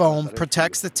says this foam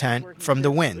protects the tent from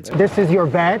the wind. This is your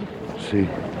bed? Sí.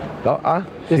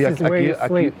 This is where you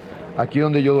sleep. Aquí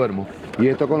donde yo duermo. Y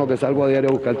esto con lo que salgo a diario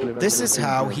a buscar. This is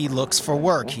how he looks for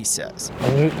work, he says.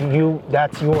 And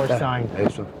that's your sign.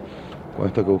 Eso. Con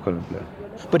esto que busco el empleo.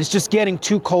 But it's just getting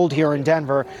too cold here in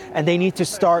Denver, and they need to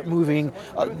start moving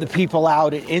the people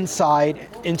out inside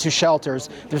into shelters.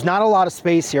 There's not a lot of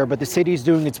space here, but the city's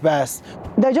doing its best.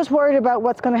 They're just worried about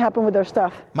what's going to happen with their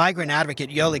stuff. Migrant advocate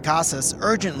Yoli Casas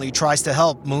urgently tries to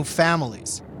help move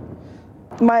families.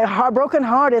 My broken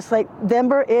heart is like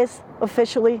Denver is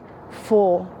officially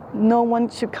full. No one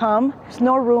should come. There's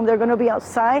no room. They're going to be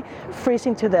outside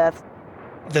freezing to death.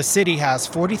 The city has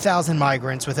 40,000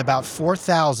 migrants with about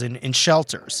 4,000 in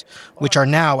shelters, which are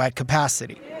now at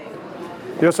capacity.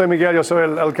 Yo soy Miguel, yo soy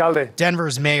el alcalde.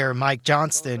 Denver's mayor, Mike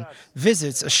Johnston,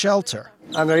 visits a shelter.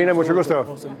 Andreina, mucho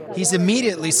gusto. He's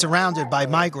immediately surrounded by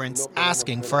migrants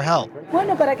asking for help.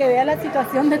 Bueno, para que vea la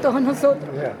situación de todos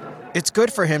nosotros. It's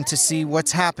good for him to see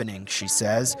what's happening, she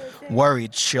says,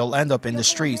 worried she'll end up in the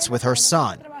streets with her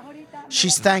son.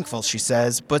 She's thankful, she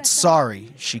says, but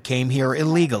sorry she came here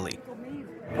illegally.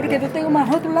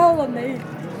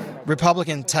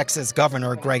 Republican Texas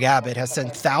Governor Greg Abbott has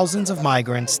sent thousands of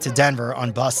migrants to Denver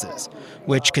on buses,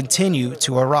 which continue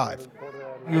to arrive.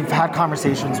 You've had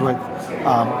conversations with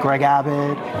Greg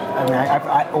Abbott.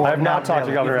 I have not talked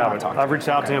to Governor Abbott. I've reached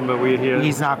out to him, but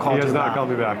he's not called he has not called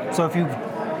me back. So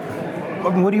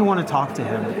what do you want to talk to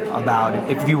him about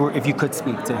if you could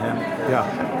speak to him?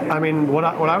 Yeah. I mean, what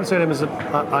I would say to him is that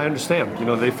I understand. You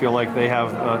know, they feel like they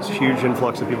have a huge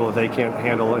influx of people that they can't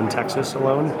handle in Texas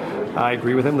alone. I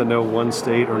agree with him that no one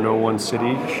state or no one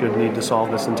city should need to solve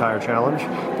this entire challenge.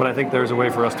 But I think there's a way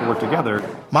for us to work together.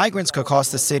 Migrants could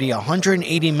cost the city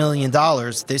 $180 million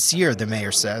this year, the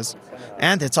mayor says.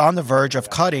 And it's on the verge of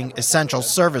cutting essential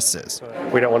services.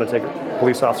 We don't want to take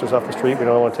police officers off the street. We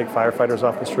don't want to take firefighters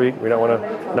off the street. We don't want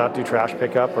to not do trash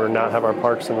pickup or not have our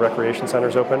parks and recreation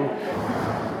centers open.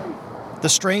 The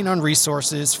strain on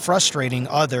resources frustrating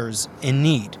others in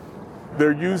need.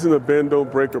 They're using a bend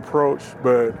don't break approach,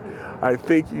 but I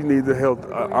think you need to help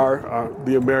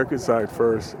the American side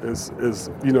first, is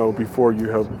before you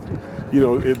help,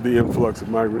 the influx of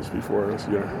migrants before us.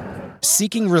 Yeah.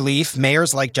 Seeking relief,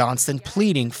 mayors like Johnston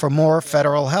pleading for more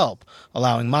federal help,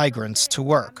 allowing migrants to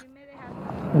work.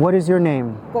 What is your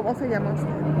name? ¿Cómo se llama usted?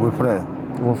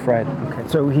 Wilfred. Okay.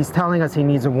 So he's telling us he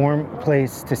needs a warm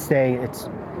place to stay. It's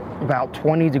about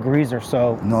 20 degrees or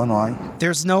so. No hay.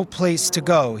 There's no place to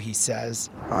go, he says.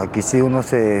 Aquí si uno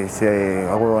se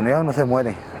ahuevonea, uno se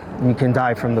muere. You can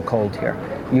die from the cold here.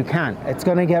 You can. It's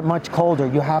going to get much colder.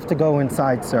 You have to go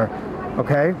inside, sir.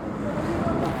 Okay?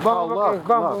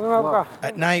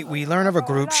 At night, we learn of a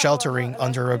group sheltering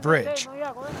under a bridge.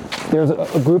 There's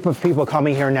a group of people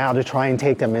coming here now to try and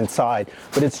take them inside,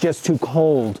 but it's just too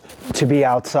cold to be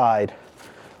outside.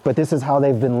 But this is how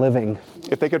they've been living.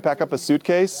 If they could pack up a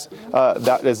suitcase,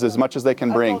 that is as much as they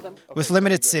can bring. With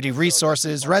limited city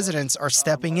resources, residents are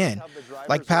stepping in,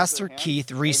 like Pastor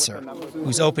Keith Reeser,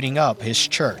 who's opening up his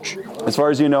church. As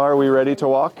far as you know, are we ready to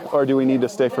walk, or do we need to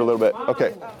stay for a little bit?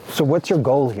 Okay. So what's your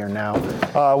goal here now?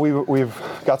 We've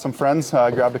got some friends. I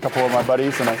grabbed a couple of my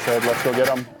buddies, and I said, let's go get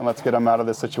them, and let's get them out of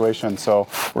this situation. So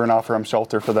we're going to offer them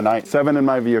shelter for the night. 7 in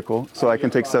my vehicle, so I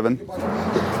can take 7.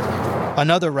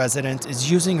 Another resident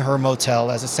is using her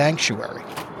motel as a sanctuary.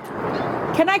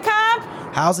 Can I come?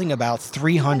 Housing about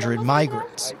 300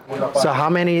 migrants. So how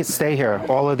many stay here?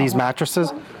 All of these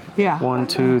mattresses? Yeah. 1,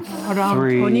 2, 3. Around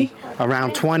 20.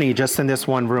 Around 20 just in this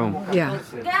one room. Yeah.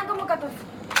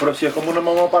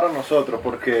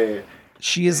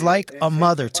 She is like a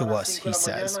mother to us, he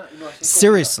says.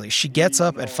 Seriously, she gets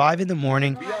up at 5 in the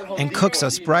morning and cooks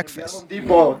us breakfast.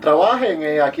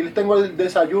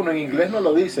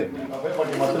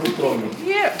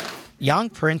 Young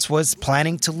Prince was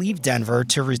planning to leave Denver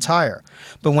to retire,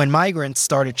 but when migrants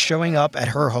started showing up at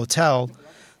her hotel,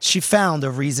 she found a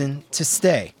reason to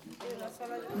stay.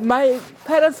 My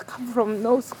parents come from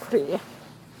North Korea.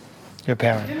 Your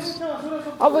parents?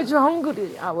 I was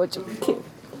hungry. I was a kid.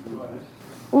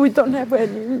 We don't have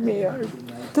any meal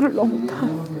for a long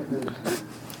time.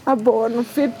 I born in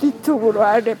 52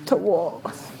 right after war.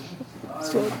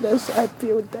 So that's I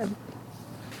feel them.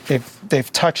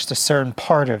 They've touched a certain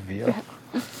part of you. Yeah.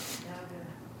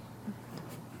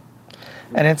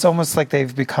 And it's almost like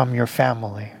they've become your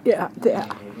family. Yeah, they are.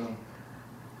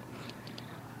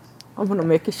 I want to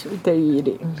make sure they're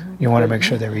eating. You want to make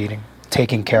sure they're eating,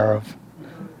 taken care of.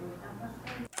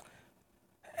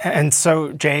 And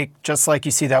so, Jake, just like you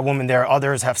see that woman there,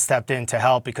 others have stepped in to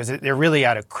help because they're really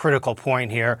at a critical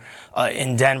point here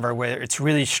in Denver where it's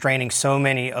really straining so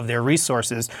many of their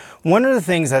resources. One of the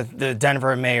things that the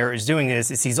Denver mayor is doing is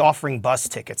he's offering bus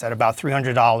tickets at about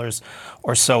 $300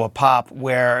 or so a pop,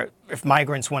 where if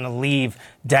migrants want to leave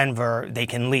Denver, they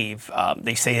can leave.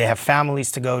 They say they have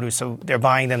families to go to, so they're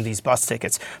buying them these bus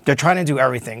tickets. They're trying to do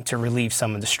everything to relieve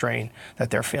some of the strain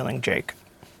that they're feeling, Jake.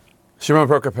 Shimon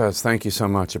Prokopez, thank you so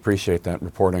much. Appreciate that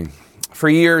reporting. For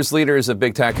years, leaders of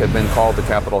big tech have been called to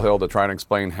Capitol Hill to try and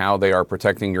explain how they are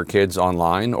protecting your kids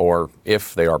online, or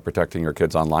if they are protecting your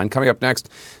kids online. Coming up next,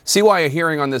 see why a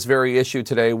hearing on this very issue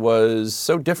today was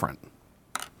so different.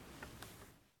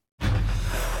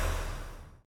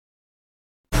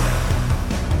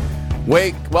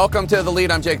 Welcome to The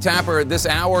Lead. I'm Jake Tapper. This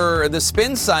hour, the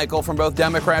spin cycle from both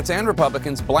Democrats and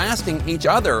Republicans blasting each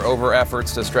other over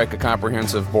efforts to strike a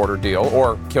comprehensive border deal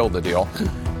or kill the deal.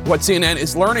 What CNN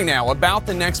is learning now about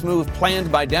the next move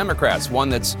planned by Democrats, one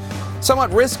that's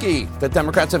somewhat risky that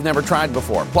Democrats have never tried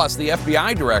before. Plus, the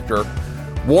FBI director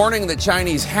warning that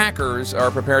Chinese hackers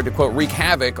are prepared to, quote, wreak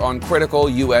havoc on critical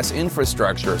U.S.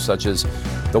 infrastructure, such as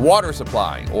the water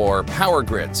supply or power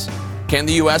grids. Can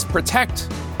the U.S. protect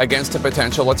against a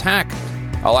potential attack?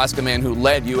 I'll ask a man who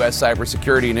led U.S.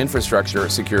 cybersecurity and infrastructure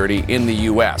security in the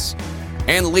U.S.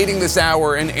 And leading this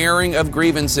hour, an airing of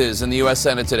grievances in the U.S.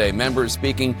 Senate today. Members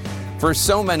speaking for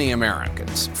so many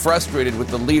Americans, frustrated with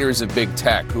the leaders of big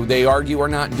tech, who they argue are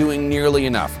not doing nearly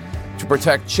enough to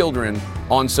protect children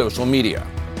on social media.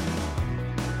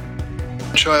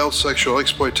 Child sexual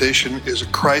exploitation is a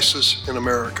crisis in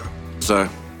America. It's a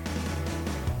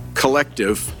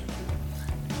collective.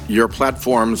 Your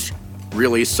platforms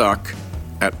really suck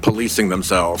at policing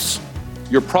themselves.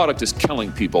 Your product is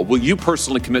killing people. Will you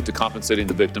personally commit to compensating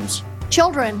the victims?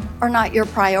 Children are not your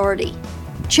priority.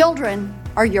 Children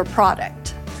are your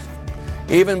product.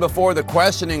 Even before the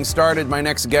questioning started, my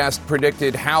next guest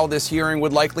predicted how this hearing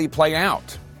would likely play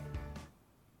out.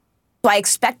 So I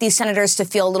expect these senators to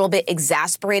feel a little bit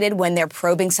exasperated when they're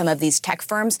probing some of these tech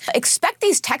firms. Expect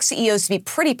these tech CEOs to be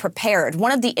pretty prepared.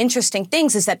 One of the interesting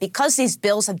things is that because these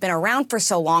bills have been around for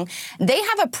so long, they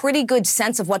have a pretty good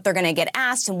sense of what they're going to get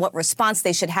asked and what response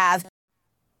they should have.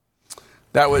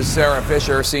 That was Sarah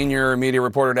Fisher, senior media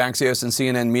reporter at Axios and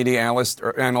CNN media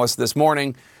analyst this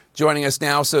morning, joining us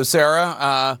now. So,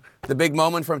 Sarah, the big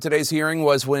moment from today's hearing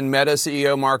was when Meta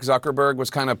CEO Mark Zuckerberg was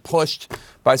kind of pushed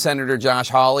by Senator Josh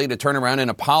Hawley to turn around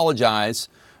and apologize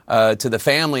to the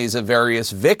families of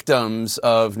various victims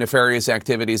of nefarious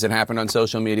activities that happened on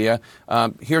social media.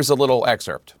 Here's a little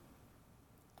excerpt.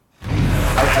 I'm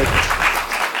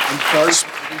sorry for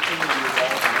everything that you've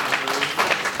all been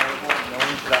through. No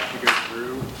one should have to go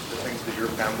through the things that your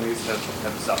families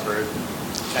have suffered.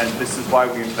 And this is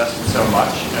why we invested so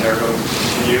much and are going to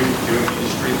continue doing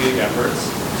industry-leading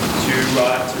efforts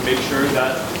to make sure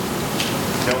that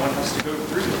no one has to go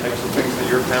through the types of things that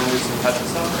your families have had to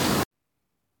suffer.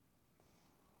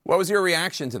 What was your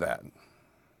reaction to that?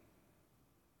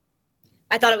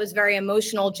 I thought it was very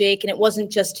emotional, Jake, and it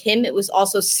wasn't just him. It was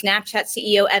also Snapchat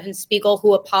CEO Evan Spiegel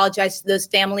who apologized to those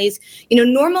families. You know,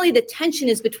 normally the tension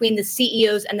is between the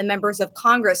CEOs and the members of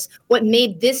Congress. What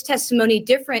made this testimony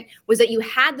different was that you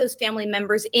had those family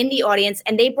members in the audience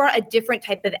and they brought a different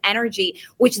type of energy,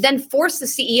 which then forced the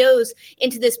CEOs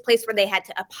into this place where they had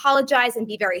to apologize and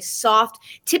be very soft.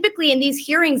 Typically in these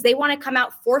hearings, they want to come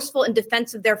out forceful in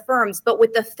defense of their firms. But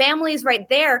with the families right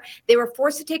there, they were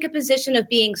forced to take a position of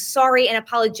being sorry and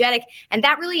apologetic, and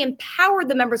that really empowered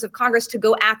the members of Congress to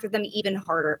go after them even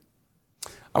harder.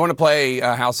 I want to play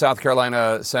how South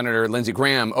Carolina Senator Lindsey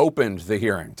Graham opened the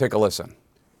hearing. Take a listen.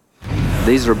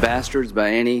 These are bastards by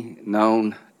any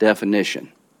known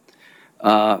definition.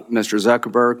 Mr.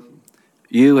 Zuckerberg,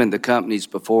 you and the companies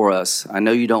before us, I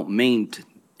know you don't mean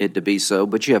it to be so,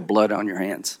 but you have blood on your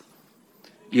hands.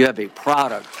 You have a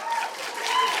product.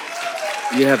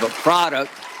 You have a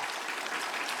product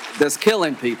that's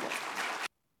killing people.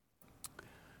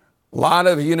 A lot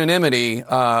of unanimity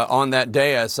on that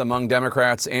dais among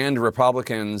Democrats and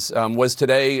Republicans. Was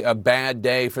today a bad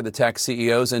day for the tech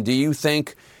CEOs? And do you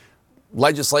think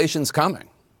legislation's coming?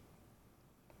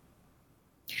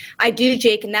 I do,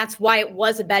 Jake, and that's why it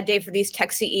was a bad day for these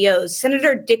tech CEOs.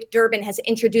 Senator Dick Durbin has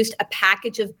introduced a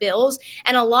package of bills,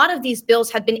 and a lot of these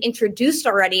bills have been introduced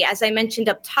already. As I mentioned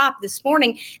up top this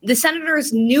morning, the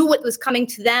senators knew what was coming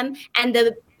to them, and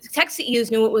the tech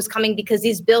CEOs knew it was coming because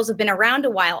these bills have been around a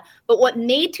while. But what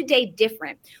made today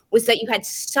different was that you had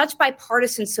such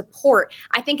bipartisan support.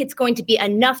 I think it's going to be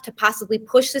enough to possibly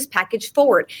push this package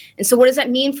forward. And so what does that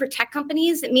mean for tech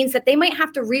companies? It means that they might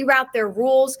have to reroute their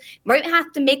rules, might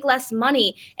have to make less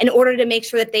money in order to make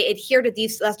sure that they adhere to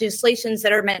these legislations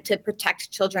that are meant to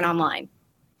protect children online.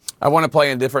 I want to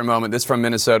play in a different moment. This from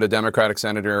Minnesota Democratic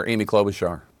Senator Amy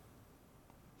Klobuchar.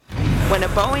 When a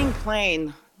Boeing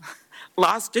plane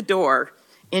lost a door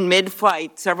in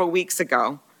mid-flight several weeks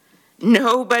ago,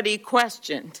 nobody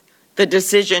questioned the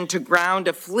decision to ground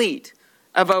a fleet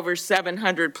of over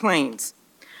 700 planes.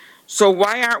 So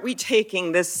why aren't we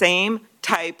taking the same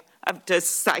type of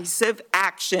decisive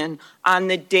action on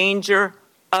the danger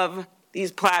of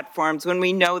these platforms when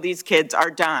we know these kids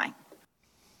are dying?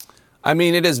 I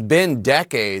mean, it has been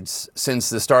decades since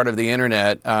the start of the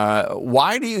internet.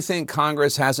 Why do you think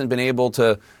Congress hasn't been able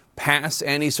to pass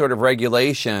any sort of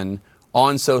regulation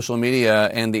on social media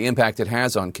and the impact it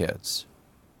has on kids?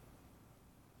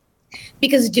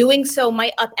 Because doing so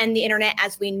might upend the internet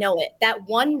as we know it. That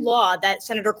one law that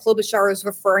Senator Klobuchar was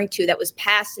referring to that was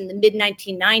passed in the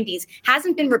mid-1990s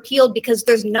hasn't been repealed because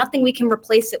there's nothing we can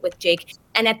replace it with, Jake.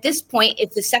 And at this point,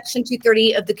 if the Section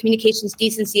 230 of the Communications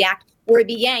Decency Act were to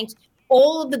be yanked,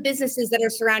 all of the businesses that are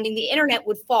surrounding the internet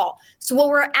would fall. So what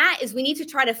we're at is we need to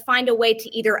try to find a way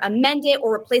to either amend it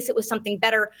or replace it with something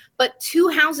better. But two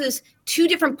houses, two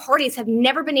different parties have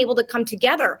never been able to come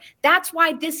together. That's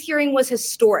why this hearing was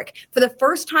historic. For the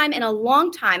first time in a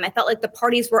long time, I felt like the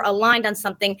parties were aligned on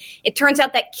something. It turns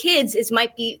out that kids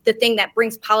might be the thing that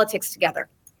brings politics together.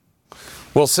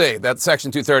 We'll see. That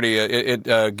Section 230,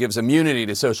 it gives immunity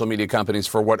to social media companies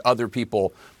for what other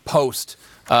people post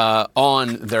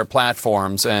on their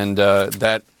platforms, and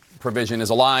that provision is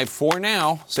alive for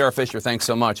now. Sarah Fisher, thanks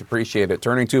so much. Appreciate it.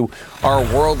 Turning to our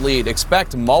world lead,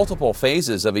 expect multiple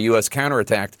phases of a U.S.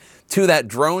 counterattack to that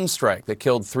drone strike that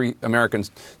killed 3 American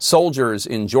soldiers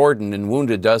in Jordan and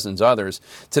wounded dozens others.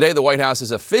 Today, the White House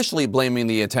is officially blaming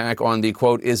the attack on the,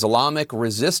 quote, Islamic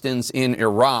resistance in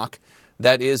Iraq.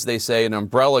 That is, they say, an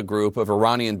umbrella group of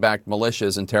Iranian-backed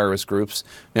militias and terrorist groups.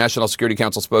 National Security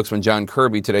Council spokesman John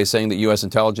Kirby today saying that U.S.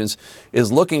 intelligence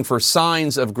is looking for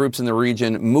signs of groups in the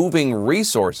region moving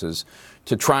resources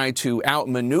to try to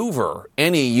outmaneuver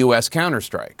any U.S.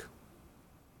 counterstrike.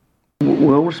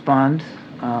 We'll respond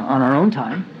on our own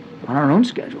time, on our own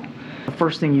schedule. The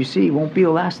first thing you see won't be the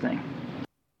last thing.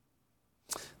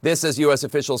 This as U.S.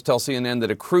 officials tell CNN that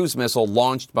a cruise missile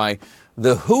launched by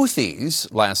the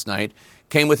Houthis last night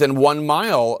came within 1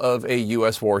 mile of a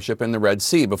U.S. warship in the Red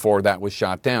Sea before that was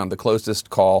shot down, the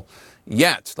closest call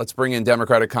yet. Let's bring in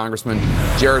Democratic Congressman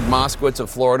Jared Moskowitz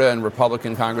of Florida and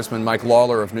Republican Congressman Mike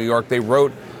Lawler of New York. They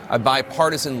wrote a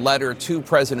bipartisan letter to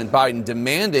President Biden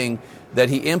demanding that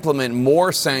he implement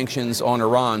more sanctions on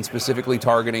Iran, specifically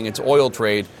targeting its oil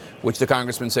trade, which the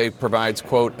congressmen say provides,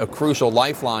 quote, a crucial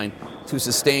lifeline to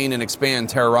sustain and expand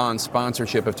Tehran's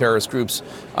sponsorship of terrorist groups,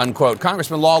 unquote.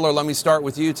 Congressman Lawler, let me start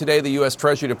with you. Today, the U.S.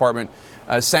 Treasury Department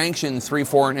sanctioned 3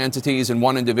 foreign entities and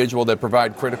 1 individual that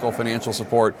provide critical financial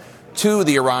support to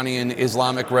the Iranian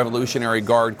Islamic Revolutionary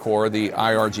Guard Corps, the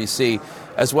IRGC,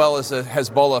 as well as the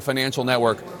Hezbollah financial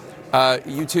network.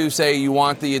 You two say you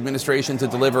want the administration to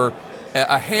deliver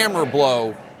a hammer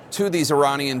blow to these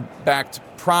Iranian-backed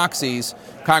proxies.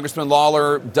 Congressman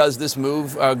Lawler, does this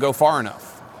move go far enough?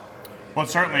 Well,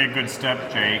 it's certainly a good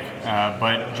step, Jake,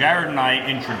 but Jared and I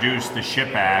introduced the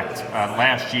SHIP Act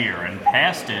last year and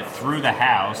passed it through the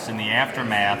House in the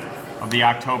aftermath of the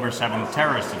October 7th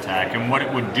terrorist attack. And what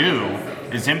it would do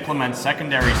is implement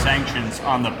secondary sanctions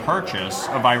on the purchase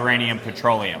of Iranian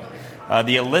petroleum.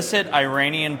 The illicit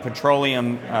Iranian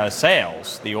petroleum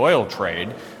sales, the oil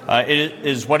trade,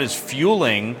 is what is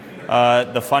fueling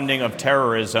the funding of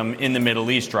terrorism in the Middle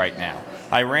East right now.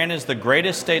 Iran is the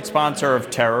greatest state sponsor of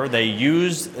terror. They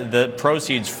use the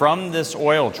proceeds from this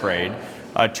oil trade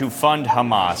to fund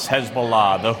Hamas,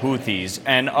 Hezbollah, the Houthis,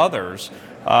 and others,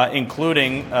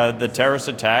 including the terrorist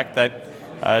attack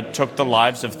that took the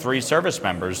lives of 3 service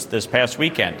members this past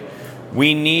weekend.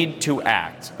 We need to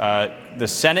act. The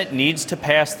Senate needs to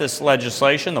pass this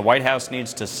legislation. The White House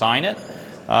needs to sign it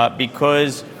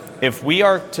because if we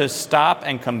are to stop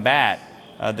and combat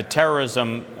the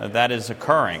terrorism that is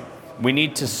occurring, we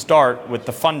need to start with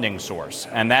the funding source,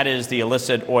 and that is the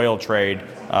illicit oil trade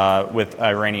with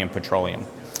Iranian petroleum.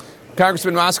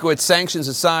 Congressman Moskowitz, sanctions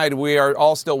aside, we are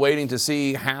all still waiting to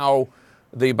see how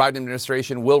the Biden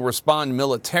administration will respond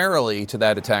militarily to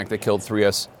that attack that killed 3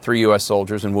 U.S.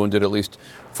 soldiers and wounded at least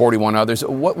 41 others.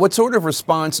 What sort of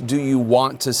response do you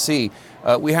want to see?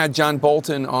 We had John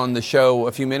Bolton on the show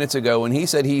a few minutes ago, and he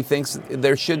said he thinks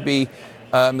there should be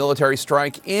military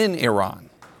strike in Iran?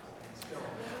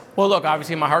 Well, look,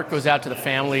 obviously my heart goes out to the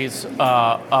families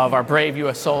of our brave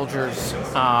U.S. soldiers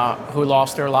who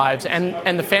lost their lives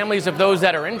and the families of those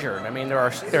that are injured. I mean,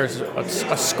 there's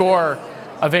a score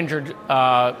of injured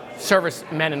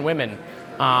servicemen and women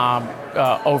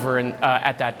over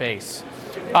at that base.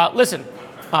 Listen,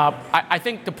 I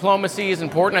think diplomacy is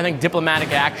important. I think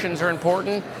diplomatic actions are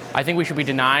important. I think we should be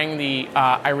denying the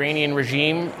Iranian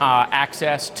regime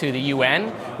access to the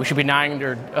UN. We should be denying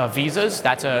their visas.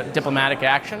 That's a diplomatic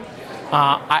action.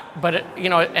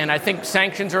 And I think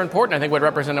sanctions are important. I think what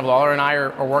Representative Lawler and I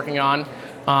are working on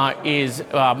is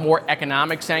more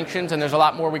economic sanctions, and there's a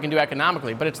lot more we can do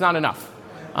economically, but it's not enough.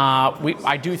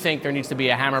 I do think there needs to be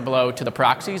a hammer blow to the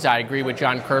proxies. I agree with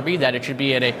John Kirby that it should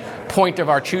be at a point of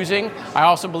our choosing. I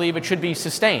also believe it should be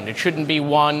sustained. It shouldn't be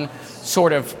one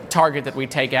sort of target that we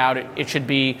take out. It should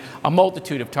be a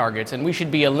multitude of targets, and we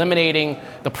should be eliminating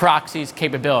the proxies'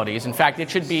 capabilities. In fact, it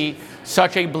should be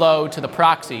such a blow to the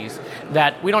proxies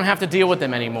that we don't have to deal with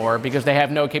them anymore because they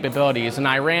have no capabilities, and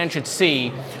Iran should see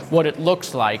what it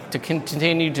looks like to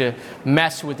continue to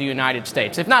mess with the United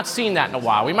States. They've not seen that in a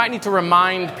while. We might need to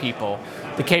remind people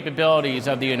the capabilities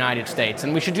of the United States,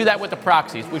 and we should do that with the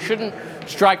proxies. We shouldn't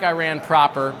strike Iran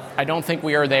proper. I don't think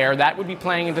we are there. That would be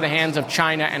playing into the hands of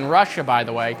China and Russia, by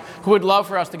the way, who would love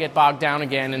for us to get bogged down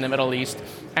again in the Middle East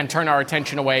and turn our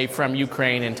attention away from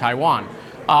Ukraine and Taiwan.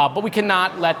 But we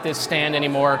cannot let this stand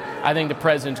anymore. I think the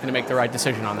president's going to make the right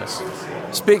decision on this.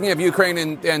 Speaking of Ukraine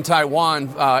and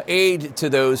Taiwan, aid to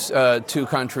those two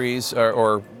countries,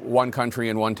 or one country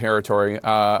and one territory,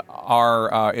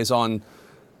 is on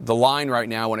the line right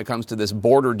now when it comes to this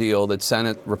border deal that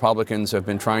Senate Republicans have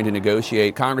been trying to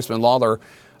negotiate. Congressman Lawler,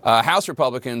 House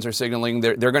Republicans are signaling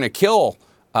they're going to kill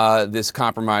this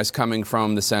compromise coming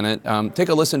from the Senate. Take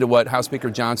a listen to what House Speaker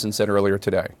Johnson said earlier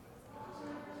today.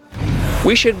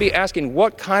 We should be asking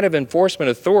what kind of enforcement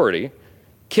authority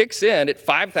kicks in at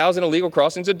 5,000 illegal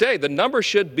crossings a day. The number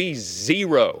should be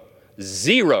zero.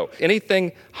 Zero.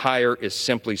 Anything higher is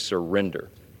simply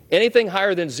surrender. Anything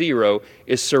higher than zero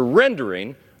is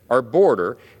surrendering our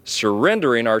border,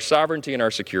 surrendering our sovereignty and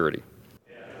our security.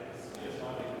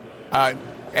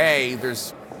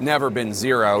 There's never been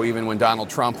zero, even when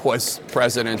Donald Trump was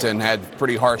president and had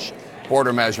pretty harsh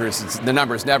border measures. The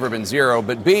number's never been zero.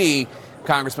 But B,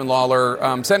 Congressman Lawler,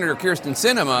 Senator Kyrsten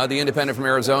Sinema, the independent from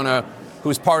Arizona,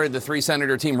 who's part of the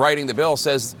three-senator team writing the bill,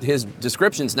 says his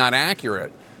description's not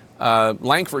accurate.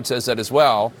 Lankford says that as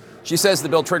well. She says the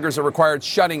bill triggers a required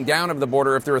shutting down of the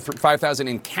border if there are 5,000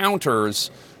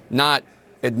 encounters, not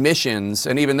admissions.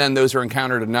 And even then, those who are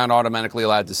encountered are not automatically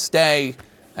allowed to stay,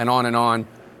 and on and on.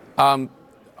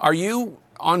 Are you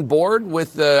on board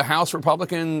with the House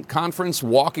Republican conference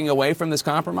walking away from this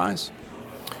compromise?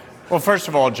 Well, first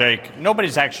of all, Jake,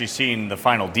 nobody's actually seen the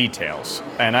final details.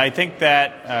 And I think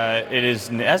that it is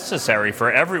necessary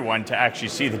for everyone to actually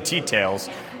see the details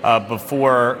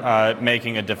before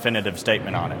making a definitive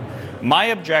statement on it. My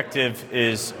objective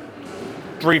is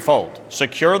threefold.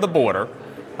 Secure the border,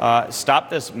 stop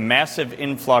this massive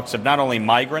influx of not only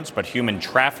migrants, but human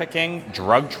trafficking,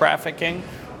 drug trafficking.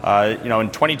 In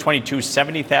 2022,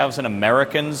 70,000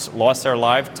 Americans lost their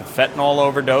lives to fentanyl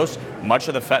overdose, much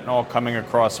of the fentanyl coming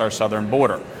across our southern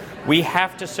border. We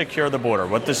have to secure the border.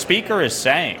 What the Speaker is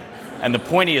saying, and the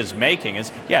point he is making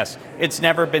is, yes, it's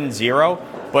never been zero,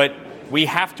 but we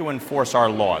have to enforce our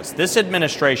laws. This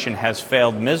administration has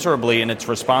failed miserably in its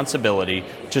responsibility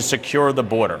to secure the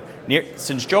border.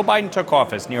 Since Joe Biden took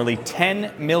office, nearly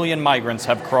 10 million migrants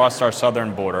have crossed our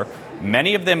southern border,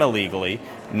 many of them illegally.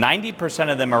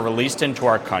 90% of them are released into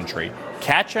our country.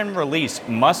 Catch and release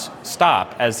must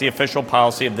stop as the official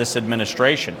policy of this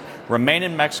administration. Remain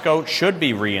in Mexico should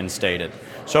be reinstated.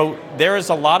 So there is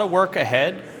a lot of work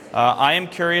ahead. I am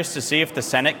curious to see if the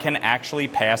Senate can actually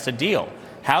pass a deal.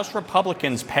 House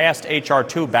Republicans passed H.R.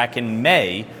 2 back in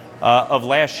May of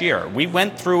last year. We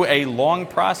went through a long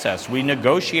process. We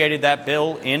negotiated that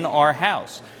bill in our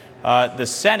House. The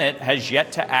Senate has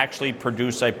yet to actually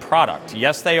produce a product.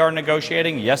 Yes, they are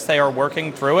negotiating. Yes, they are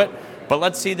working through it. But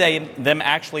let's see them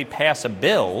actually pass a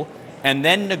bill and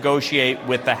then negotiate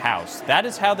with the House. That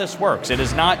is how this works. It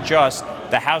is not just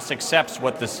the House accepts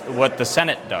what the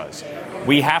Senate does.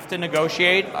 We have to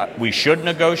negotiate. We should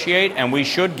negotiate, and we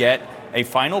should get a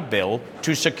final bill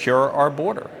to secure our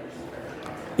border.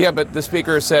 Yeah, but the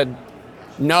Speaker said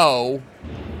no.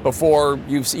 Before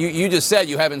you just said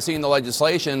you haven't seen the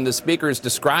legislation. The Speaker's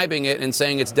describing it and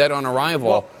saying it's dead on arrival.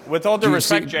 Well, with all due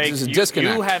respect, Jake,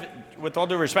 with all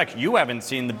due respect, you haven't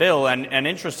seen the bill. And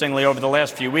interestingly, over the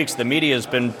last few weeks, the media has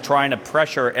been trying to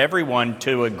pressure everyone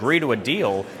to agree to a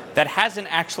deal that hasn't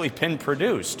actually been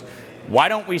produced. why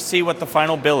don't we see what the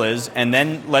final bill is, and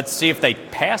then let's see if they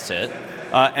pass it,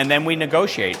 and then we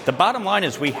negotiate. The bottom line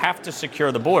is we have to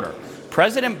secure the border.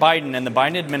 President Biden and the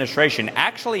Biden administration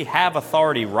actually have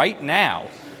authority right now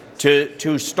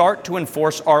to start to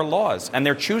enforce our laws, and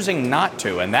they're choosing not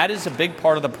to, and that is a big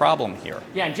part of the problem here.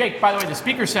 Yeah, and Jake, by the way, the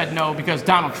speaker said no because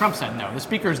Donald Trump said no. The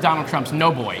speaker is Donald Trump's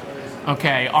no boy,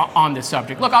 okay, on this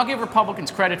subject. Look, I'll give Republicans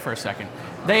credit for a second.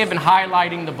 They have been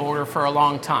highlighting the border for a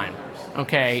long time,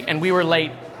 okay, and we were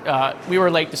late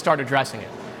to start addressing it.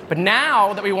 But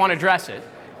now that we want to address it,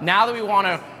 now that we want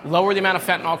to lower the amount of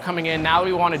fentanyl coming in, now that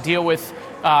we want to deal with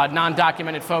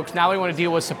non-documented folks, now we want to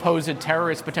deal with supposed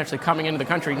terrorists potentially coming into the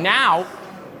country, now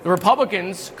the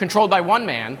Republicans, controlled by one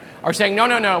man, are saying,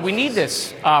 no, we need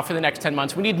this for the next 10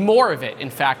 months. We need more of it, in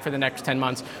fact, for the next 10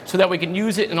 months so that we can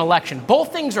use it in an election.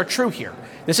 Both things are true here.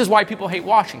 This is why people hate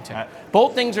Washington.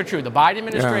 Both things are true. The Biden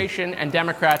administration and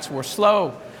Democrats were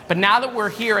slow. But now that we're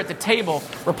here at the table,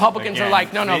 Republicans are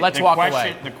like, no, let's walk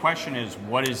away. The question is,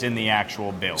 what is in the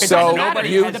actual bill? So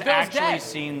nobody has actually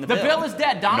seen the bill. The bill is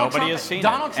dead. Donald Trump has said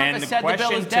the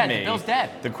bill is dead. The bill's dead.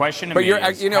 The question to me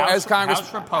is, as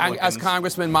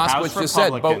Congressman Moskowitz just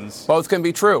said, both can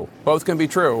be true. Both can be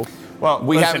true. Well,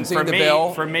 we haven't seen the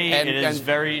bill. For me,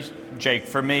 Jake,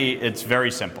 for me, it's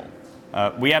very simple.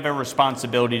 We have a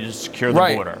responsibility to secure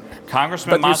the border.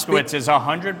 Congressman Moskowitz is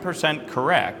 100%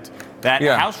 correct that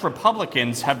House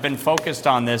Republicans have been focused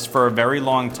on this for a very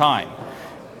long time.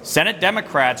 Senate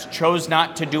Democrats chose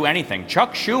not to do anything.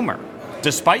 Chuck Schumer,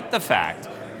 despite the fact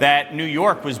that New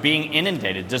York was being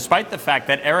inundated, despite the fact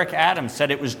that Eric Adams said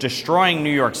it was destroying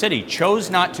New York City, chose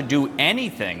not to do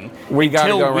anything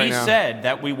until we said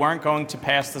that we weren't going to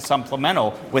pass the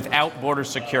supplemental without border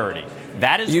security.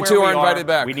 That is you where two we are invited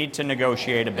back. We need to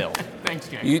negotiate a bill. Thanks,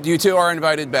 Jay. You two are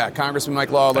invited back. Congressman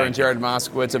Mike Lawler and Jared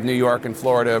Moskowitz of New York and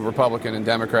Florida, Republican and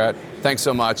Democrat. Thanks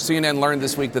so much. CNN learned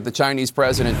this week that the Chinese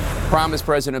president promised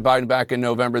President Biden back in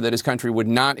November that his country would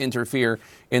not interfere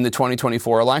in the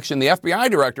 2024 election. The FBI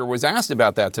director was asked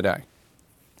about that today.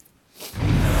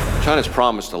 China's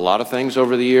promised a lot of things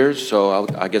over the years, so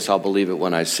I guess I'll believe it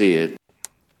when I see it.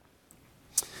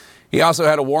 He also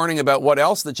had a warning about what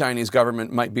else the Chinese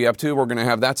government might be up to. We're going to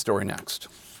have that story next.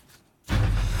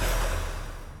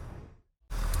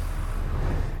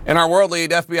 In our world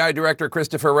lead, FBI Director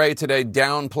Christopher Wray today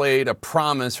downplayed a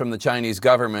promise from the Chinese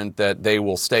government that they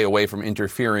will stay away from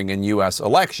interfering in U.S.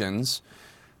 elections.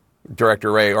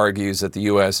 Director Wray argues that the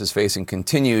U.S. is facing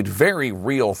continued, very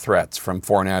real threats from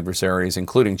foreign adversaries,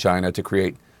 including China, to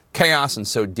create chaos and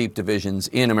sow deep divisions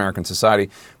in American society.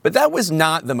 But that was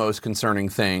not the most concerning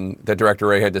thing that Director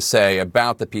Wray had to say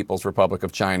about the People's Republic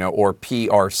of China, or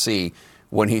PRC,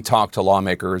 when he talked to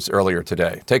lawmakers earlier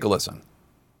today. Take a listen.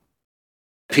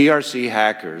 PRC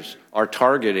hackers are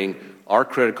targeting our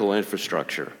critical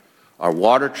infrastructure, our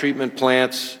water treatment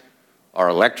plants, our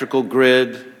electrical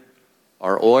grid,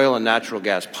 our oil and natural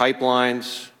gas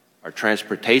pipelines, our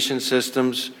transportation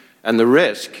systems, and the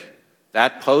risk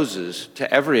that poses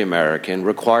to every American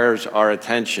requires our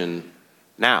attention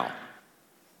now.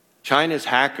 China's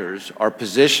hackers are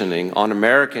positioning on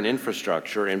American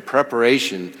infrastructure in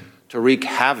preparation to wreak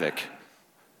havoc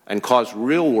and cause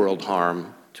real-world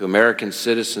harm to American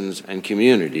citizens and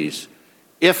communities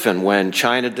if and when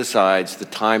China decides the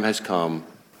time has come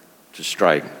to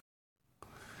strike.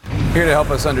 Here to help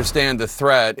us understand the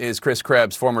threat is Chris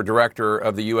Krebs, former director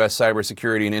of the U.S.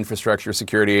 Cybersecurity and Infrastructure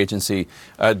Security Agency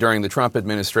during the Trump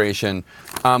administration.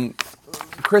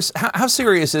 Chris, how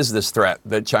serious is this threat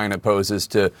that China poses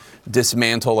to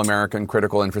dismantle American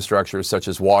critical infrastructure such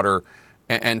as water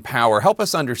and power? Help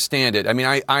us understand it. I mean,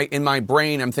 I in my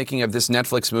brain, I'm thinking of this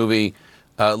Netflix movie,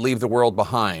 Leave the World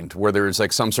Behind, where there's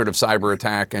like some sort of cyber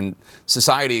attack and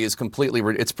society is completely,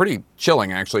 it's pretty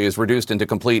chilling actually, is reduced into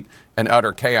complete and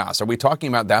utter chaos. Are we talking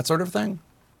about that sort of thing?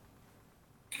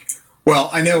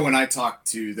 Well, I know when I talk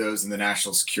to those in the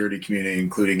national security community,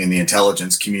 including in the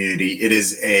intelligence community, it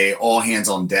is a all hands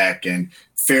on deck and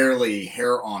fairly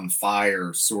hair on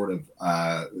fire sort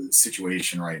of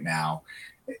situation right now.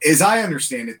 As I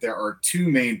understand it, there are two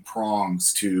main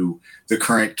prongs to the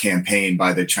current campaign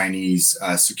by the Chinese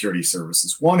security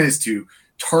services. One is to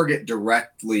target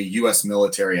directly U.S.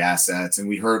 military assets. And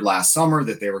we heard last summer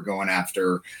that they were going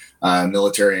after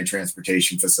military and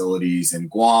transportation facilities in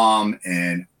Guam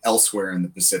and elsewhere in the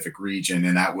Pacific region.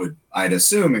 And that would, I'd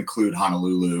assume, include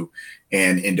Honolulu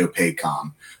and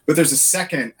Indo-PACOM. But there's a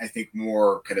second, I think,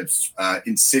 more kind of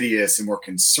insidious and more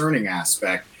concerning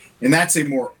aspect. And that's a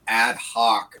more ad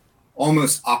hoc,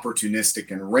 almost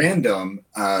opportunistic and random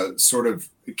sort of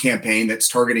campaign that's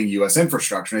targeting U.S.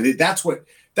 infrastructure. And I think that's what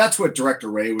That's what Director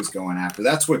Wray was going after.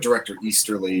 That's what Director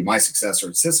Easterly, my successor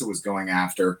at CISA, was going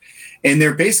after. And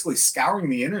they're basically scouring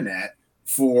the internet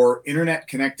for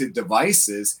internet-connected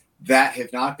devices that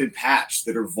have not been patched,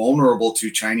 that are vulnerable to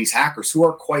Chinese hackers who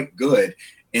are quite good.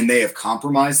 And they have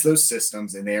compromised those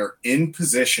systems, and they are in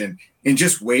position and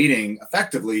just waiting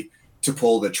effectively to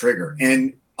pull the trigger.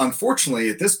 And unfortunately,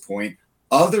 at this point,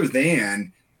 other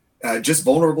than just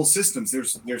vulnerable systems,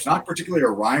 there's not particularly a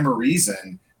rhyme or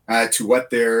reason to what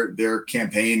their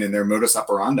campaign and their modus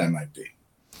operandi might be.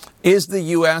 Is the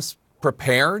U.S.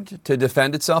 prepared to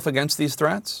defend itself against these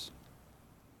threats?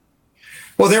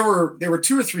 Well, there were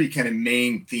two or three kind of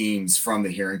main themes from the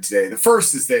hearing today. The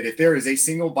first is that if there is a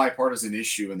single bipartisan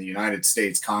issue in the United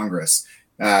States Congress,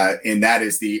 and that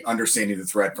is the understanding of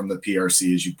the threat from the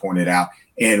PRC, as you pointed out,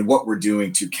 and what we're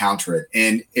doing to counter it.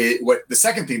 And what the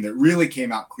second thing that really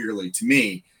came out clearly to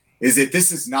me is that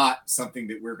this is not something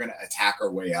that we're going to attack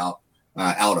our way out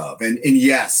of. And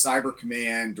yes, Cyber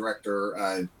Command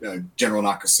Director General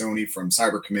Nakasone from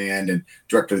Cyber Command and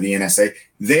Director of the NSA,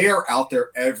 they are out there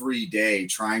every day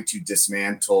trying to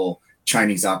dismantle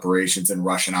Chinese operations and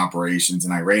Russian operations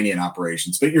and Iranian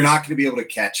operations. But you're not going to be able to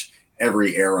catch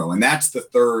every arrow. And that's the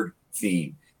third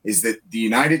theme, is that the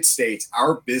United States,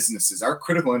 our businesses, our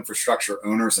critical infrastructure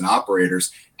owners and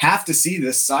operators have to see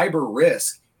this cyber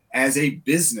risk as a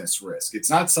business risk. It's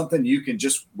not something you can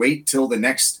just wait till the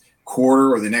next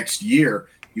quarter or the next year.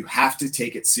 You have to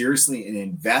take it seriously and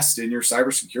invest in your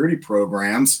cybersecurity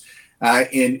programs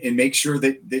and make sure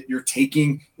that you're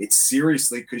taking it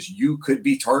seriously, because you could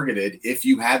be targeted if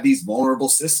you have these vulnerable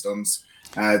systems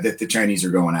that the Chinese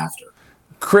are going after.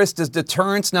 Chris, does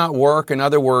deterrence not work? In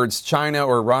other words, China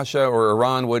or Russia or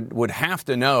Iran would have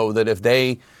to know that if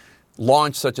they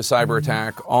launch such a cyber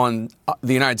attack on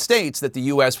the United States, that the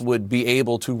U.S. would be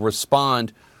able to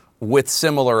respond with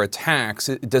similar attacks.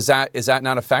 Is that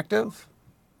not effective?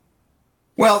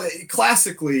 Well,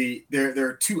 classically, there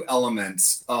are two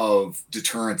elements of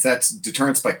deterrence. That's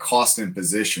deterrence by cost and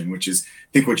position, which is,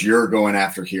 I think, what you're going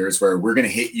after here, is where we're going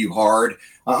to hit you hard.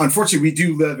 Unfortunately, we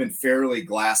do live in fairly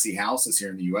glassy houses here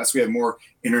in the U.S. We have more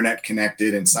internet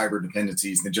connected and cyber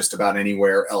dependencies than just about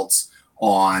anywhere else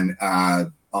on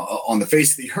the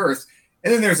face of the earth.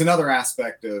 And then there's another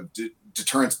aspect of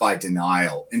deterrence by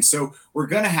denial. And so we're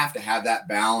going to have that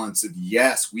balance of,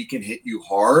 yes, we can hit you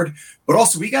hard, but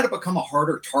also we got to become a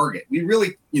harder target. We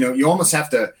really, you almost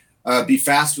have to be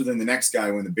faster than the next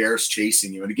guy when the bear's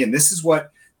chasing you. And again, this is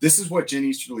what Jen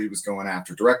Easterly was going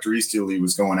after. Director Easterly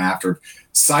was going after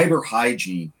cyber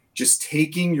hygiene, just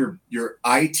taking your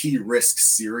IT risks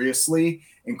seriously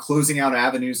and closing out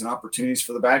avenues and opportunities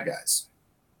for the bad guys.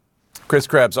 Chris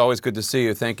Krebs, always good to see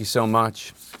you. Thank you so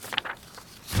much.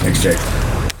 Thanks, Jake.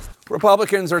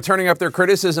 Republicans are turning up their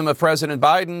criticism of President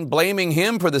Biden, blaming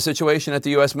him for the situation at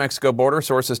the U.S.-Mexico border.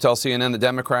 Sources tell CNN the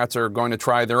Democrats are going to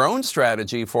try their own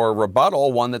strategy for a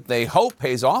rebuttal, one that they hope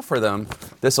pays off for them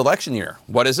this election year.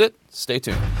 What is it? Stay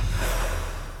tuned.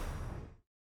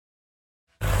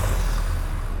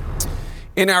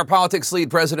 In our politics lead,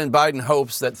 President Biden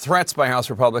hopes that threats by House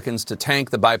Republicans to tank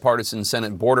the bipartisan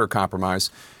Senate border compromise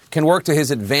can work to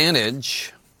his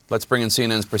advantage. Let's bring in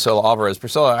CNN's Priscilla Alvarez.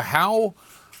 Priscilla, how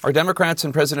are Democrats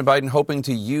and President Biden hoping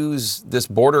to use this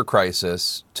border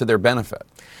crisis to their benefit?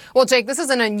 Well, Jake, this is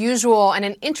an unusual and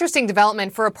an interesting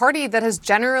development for a party that has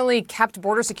generally kept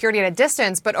border security at a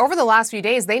distance. But over the last few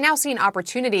days, they now see an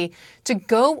opportunity to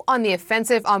go on the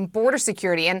offensive on border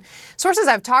security. And sources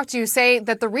I've talked to say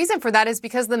that the reason for that is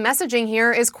because the messaging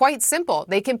here is quite simple.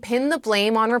 They can pin the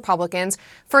blame on Republicans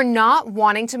for not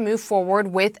wanting to move forward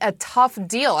with a tough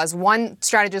deal. As one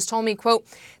strategist told me, quote,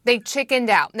 they chickened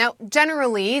out. Now,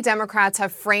 generally, Democrats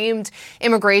have framed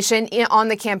immigration on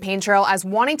the campaign trail as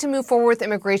wanting to move forward with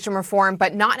immigration reform,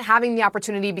 but not having the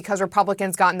opportunity because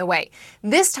Republicans got in the way.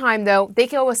 This time, though, they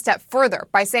go a step further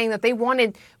by saying that they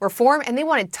wanted reform and they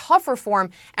wanted tough reform,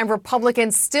 and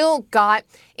Republicans still got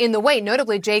in the way.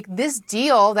 Notably, Jake, this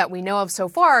deal that we know of so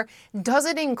far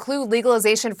doesn't include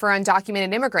legalization for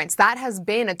undocumented immigrants. That has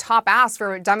been a top ask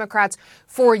for Democrats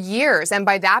for years. And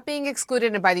by that being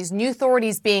excluded and by these new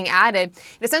authorities being added,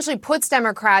 it essentially puts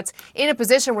Democrats in a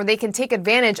position where they can take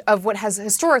advantage of what has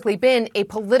historically been a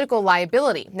political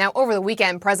liability. Now, over the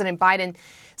weekend, President Biden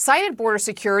cited border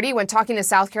security when talking to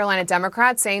South Carolina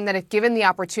Democrats, saying that if given the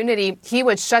opportunity, he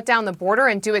would shut down the border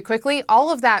and do it quickly.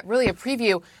 All of that really a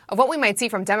preview of what we might see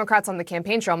from Democrats on the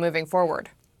campaign trail moving forward.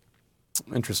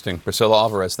 Interesting. Priscilla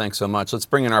Alvarez, thanks so much. Let's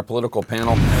bring in our political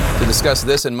panel to discuss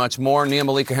this and much more. Nia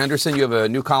Malika Henderson, you have a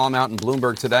new column out in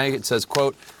Bloomberg today. It says,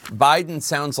 quote, Biden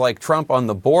sounds like Trump on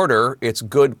the border. It's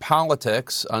good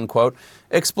politics, unquote.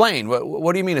 Explain.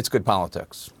 What do you mean it's good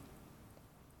politics?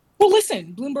 Well,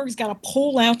 listen, Bloomberg's got a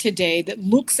poll out today that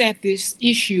looks at this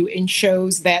issue and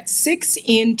shows that 6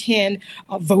 in 10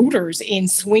 voters in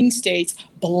swing states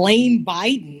blame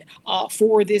Biden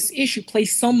for this issue,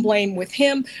 place some blame with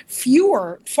him.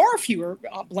 Far fewer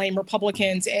blame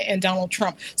Republicans and Donald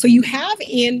Trump. So you have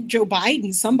in Joe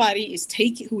Biden somebody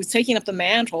who is taking up the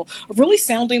mantle of really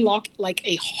sounding like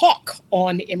a hawk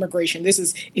on immigration. This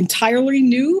is entirely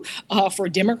new for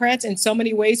Democrats in so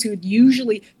many ways, who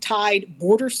usually tied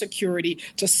border security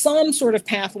to some sort of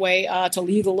pathway to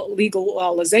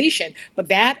legalization. But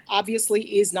that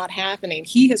obviously is not happening.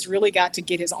 He has really got to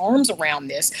get his arms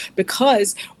around this,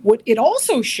 because what it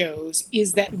also shows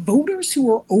is that voters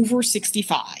who are over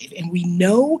 65, and we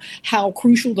know how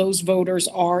crucial those voters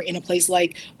are in a place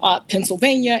like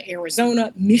Pennsylvania,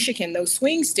 Arizona, Michigan, those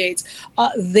swing states,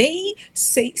 they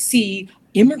see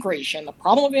immigration, the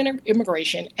problem of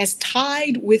immigration, as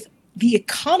tied with the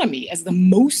economy as the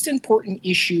most important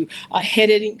issue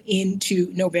heading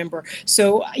into November.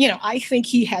 So, I think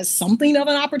he has something of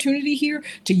an opportunity here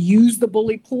to use the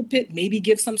bully pulpit, maybe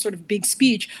give some sort of big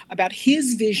speech about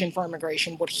his vision for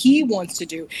immigration, what he wants to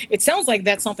do. It sounds like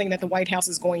that's something that the White House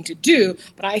is going to do,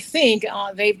 but I think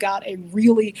they've got a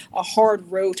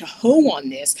hard row to hoe on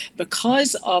this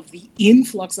because of the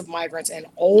influx of migrants and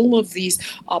all of these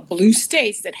blue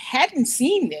states that hadn't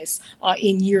seen this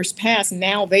in years past.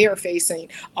 Now they are facing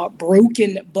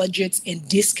broken budgets and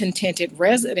discontented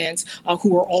residents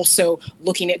who are also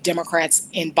looking at Democrats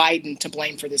and Biden to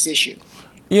blame for this issue.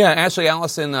 Yeah, Ashley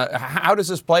Allison, how does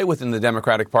this play within the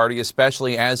Democratic Party,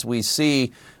 especially as we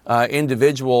see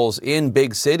individuals in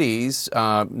big cities,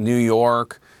 New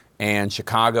York and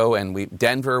Chicago and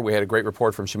Denver? We had a great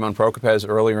report from Shimon Prokupecz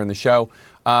earlier in the show,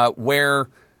 where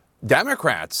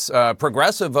Democrats,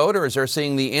 progressive voters, are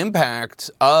seeing the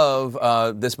impact of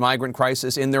this migrant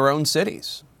crisis in their own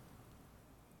cities.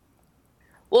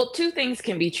 Well, two things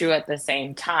can be true at the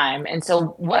same time. And so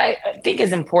what I think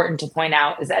is important to point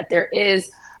out is that there is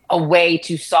a way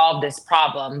to solve this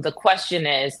problem. The question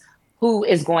is, who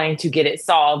is going to get it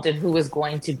solved and who is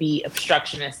going to be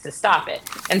obstructionist to stop it.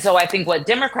 And so I think what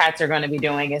Democrats are going to be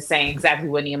doing is saying exactly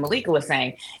what Nia Malika was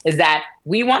saying, is that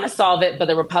we want to solve it, but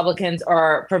the Republicans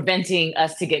are preventing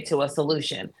us to get to a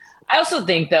solution. I also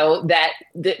think, though, that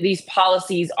these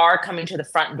policies are coming to the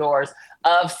front doors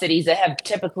of cities that have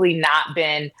typically not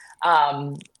been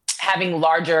having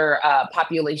larger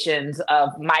populations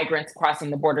of migrants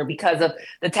crossing the border because of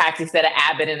the tactics that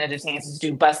Abbott and the DeSantis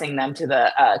do, busing them to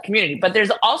the community. But there's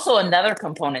also another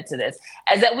component to this,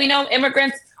 as that we know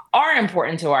immigrants are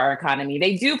important to our economy.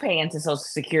 They do pay into Social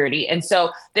Security. And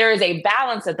so there is a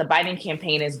balance that the Biden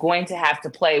campaign is going to have to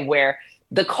play, where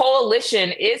the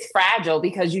coalition is fragile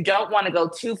because you don't want to go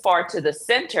too far to the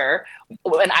center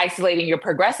when isolating your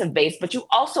progressive base, but you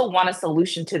also want a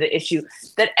solution to the issue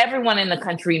that everyone in the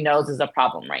country knows is a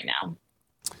problem right now.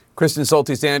 Kristen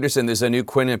Soltis Anderson, there's a new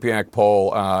Quinnipiac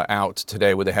poll out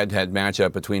today with a head-to-head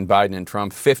matchup between Biden and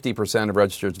Trump. 50% of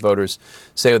registered voters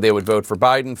say they would vote for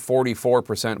Biden.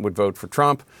 44% would vote for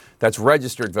Trump. That's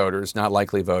registered voters, not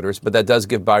likely voters, but that does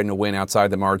give Biden a win outside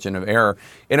the margin of error.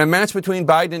 In a match between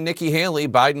Biden and Nikki Haley,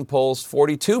 Biden polls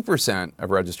 42%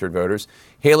 of registered voters.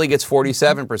 Haley gets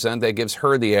 47%. That gives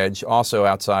her the edge, also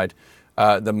outside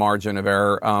the margin of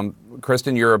error.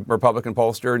 Kristen, you're a Republican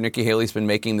pollster. Nikki Haley's been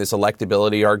making this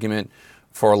electability argument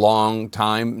for a long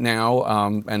time now,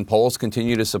 and polls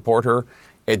continue to support her.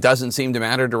 It doesn't seem to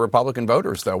matter to Republican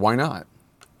voters, though. Why not?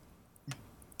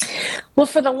 Well,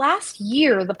 for the last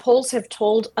year, the polls have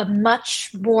told a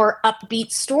much more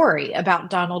upbeat story about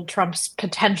Donald Trump's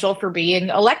potential for being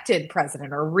elected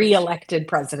president or re-elected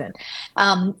president.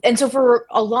 And so for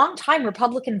a long time,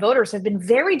 Republican voters have been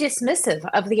very dismissive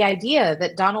of the idea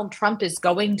that Donald Trump is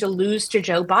going to lose to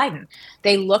Joe Biden.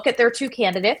 They look at their two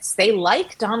candidates, they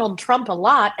like Donald Trump a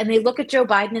lot, and they look at Joe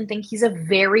Biden and think he's a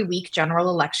very weak general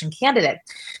election candidate.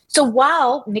 So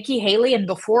while Nikki Haley and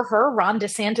before her, Ron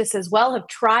DeSantis as well, have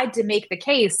tried to make the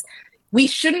case we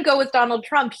shouldn't go with Donald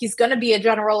Trump, he's going to be a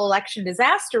general election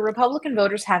disaster, Republican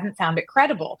voters haven't found it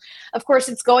credible. Of course,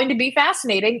 it's going to be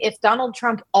fascinating if Donald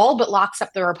Trump all but locks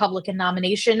up the Republican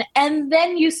nomination, and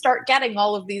then you start getting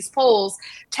all of these polls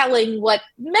telling what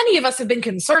many of us have been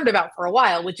concerned about for a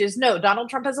while, which is no, Donald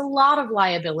Trump has a lot of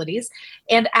liabilities.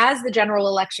 And as the general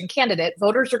election candidate,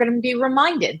 voters are going to be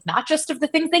reminded not just of the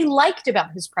things they liked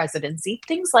about his presidency,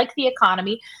 things like the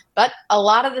economy, but a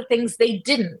lot of the things they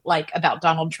didn't like about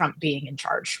Donald Trump being in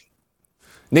charge.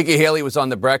 Nikki Haley was on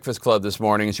The Breakfast Club this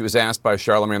morning, and she was asked by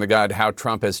Charlamagne Tha God how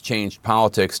Trump has changed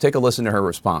politics. Take a listen to her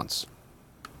response.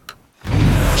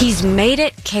 He's made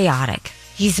it chaotic.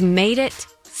 He's made it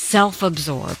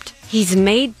self-absorbed. He's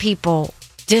made people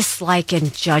dislike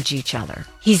and judge each other.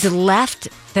 He's left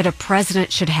that a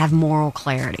president should have moral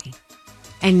clarity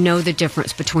and know the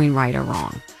difference between right or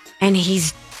wrong. And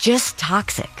he's just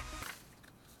toxic.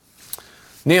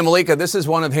 Nia Malika, this is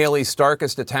one of Haley's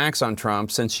starkest attacks on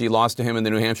Trump since she lost to him in the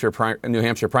New Hampshire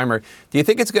primary. Do you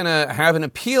think it's going to have an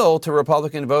appeal to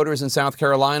Republican voters in South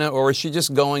Carolina, or is she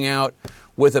just going out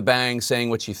with a bang saying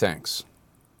what she thinks?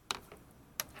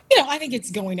 I think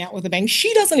it's going out with a bang.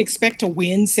 She doesn't expect to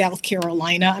win South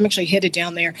Carolina. I'm actually headed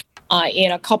down there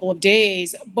in a couple of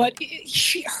days, but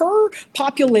her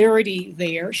popularity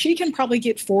there, she can probably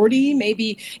get 40,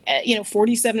 maybe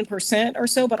 47% or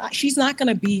so, but she's not going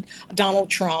to beat Donald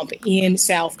Trump in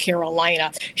South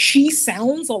Carolina. She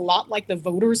sounds a lot like the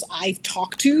voters I've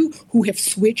talked to who have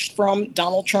switched from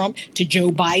Donald Trump to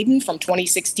Joe Biden from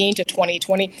 2016 to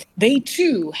 2020. They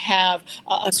too have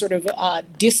a sort of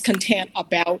discontent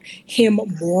about him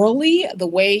morally, the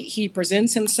way he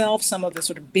presents himself, some of the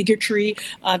sort of bigotry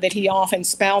that he often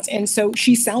spouts. And so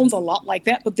she sounds a lot like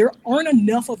that, but there aren't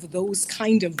enough of those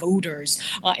kind of voters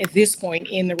at this point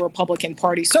in the Republican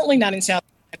Party, certainly not in South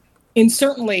Carolina. And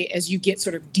certainly as you get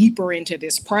sort of deeper into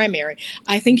this primary,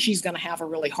 I think she's going to have a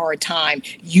really hard time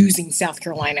using South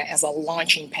Carolina as a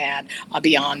launching pad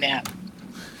beyond that.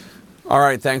 All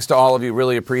right, thanks to all of you.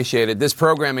 Really appreciate it. This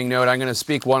programming note, I'm going to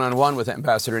speak one-on-one with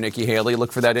Ambassador Nikki Haley.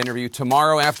 Look for that interview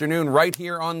tomorrow afternoon right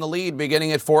here on The Lead,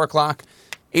 beginning at 4 o'clock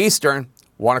Eastern,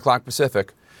 1 o'clock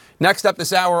Pacific. Next up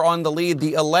this hour on The Lead,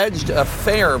 the alleged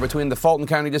affair between the Fulton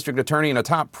County District Attorney and a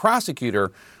top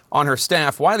prosecutor on her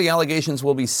staff, why the allegations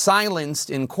will be silenced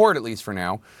in court, at least for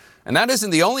now. And that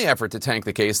isn't the only effort to tank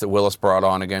the case that Willis brought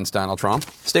on against Donald Trump.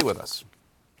 Stay with us.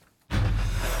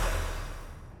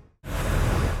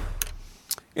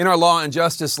 In our Law and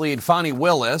Justice lead, Fani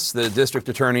Willis, the district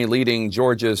attorney leading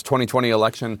Georgia's 2020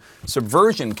 election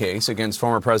subversion case against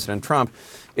former President Trump,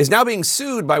 is now being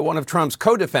sued by one of Trump's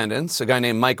co-defendants, a guy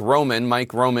named Mike Roman.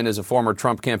 Mike Roman is a former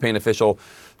Trump campaign official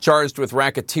charged with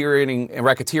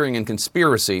racketeering and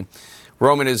conspiracy.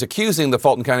 Roman is accusing the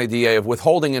Fulton County DA of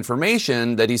withholding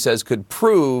information that he says could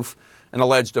prove an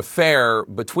alleged affair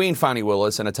between Fani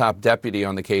Willis and a top deputy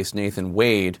on the case, Nathan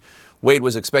Wade. Wade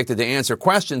was expected to answer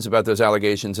questions about those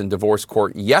allegations in divorce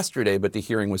court yesterday, but the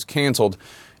hearing was canceled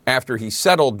after he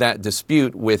settled that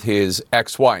dispute with his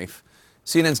ex-wife.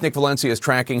 CNN's Nick Valencia is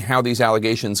tracking how these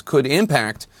allegations could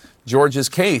impact Georgia's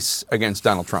case against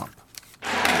Donald Trump.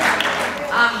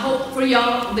 I hope for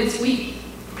y'all this week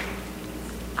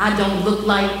I don't look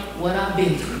like what I've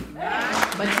been through.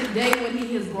 But today what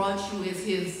he has brought you is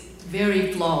his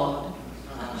very flawed,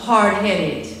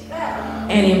 hard-headed,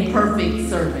 and imperfect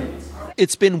servant.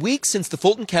 It's been weeks since the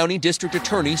Fulton County District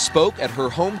Attorney spoke at her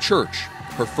home church.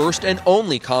 Her first and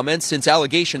only comment since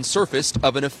allegations surfaced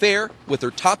of an affair with her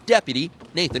top deputy,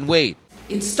 Nathan Wade.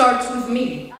 It starts with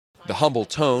me. The humble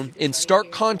tone in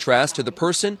stark contrast to the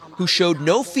person who showed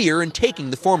no fear in taking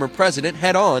the former president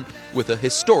head on with a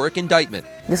historic indictment.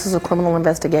 This is a criminal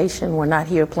investigation. We're not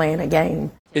here playing a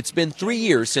game. It's been 3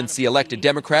 years since the elected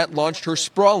Democrat launched her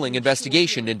sprawling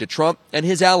investigation into Trump and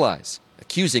his allies,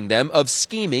 accusing them of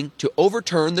scheming to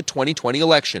overturn the 2020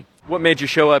 election. What made you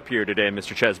show up here today,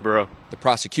 Mr. Chesborough? The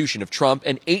prosecution of Trump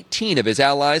and 18 of his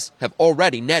allies have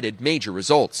already netted major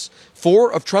results.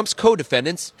 4 of Trump's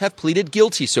co-defendants have pleaded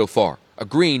guilty so far,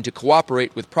 agreeing to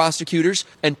cooperate with prosecutors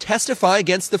and testify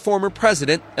against the former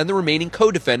president and the remaining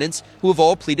co-defendants who have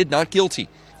all pleaded not guilty.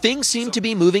 Things seem to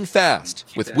be moving fast,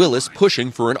 with Willis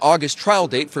pushing for an August trial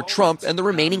date for Trump and the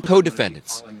remaining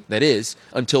co-defendants. That is,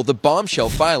 until the bombshell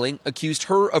filing accused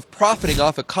her of profiting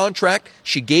off a contract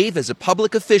she gave as a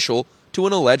public official to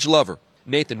an alleged lover.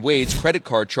 Nathan Wade's credit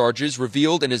card charges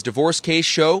revealed in his divorce case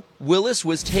show Willis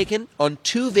was taken on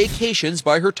 2 vacations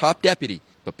by her top deputy.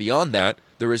 But beyond that,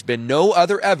 there has been no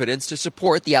other evidence to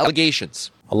support the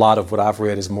allegations. A lot of what I've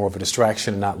read is more of a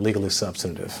distraction and not legally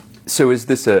substantive. So is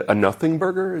this a nothing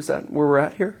burger? Is that where we're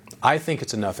at here? I think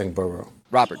it's a nothing burger.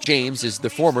 Robert James is the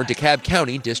former DeKalb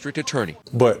County District Attorney.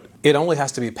 But it only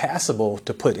has to be passable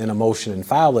to put in a motion and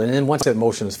file it. And then once that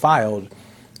motion is filed,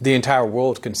 the entire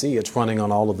world can see it's running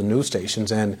on all of the news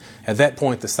stations. And at that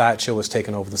point, the sideshow has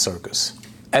taken over the circus.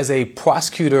 As a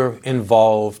prosecutor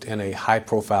involved in a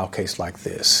high-profile case like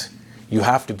this, you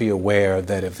have to be aware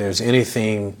that if there's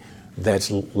anything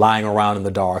that's lying around in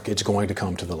the dark, it's going to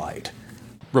come to the light.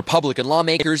 Republican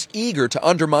lawmakers eager to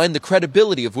undermine the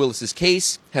credibility of Willis's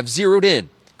case have zeroed in,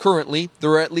 Currently,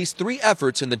 there are at least 3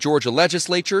 efforts in the Georgia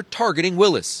legislature targeting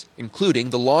Willis,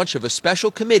 including the launch of a special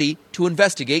committee to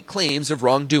investigate claims of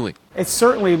wrongdoing. It's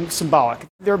certainly symbolic.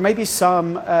 There may be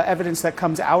some evidence that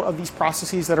comes out of these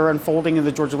processes that are unfolding in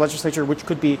the Georgia legislature, which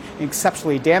could be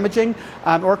exceptionally damaging,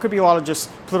 or it could be a lot of just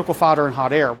political fodder and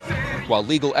hot air. While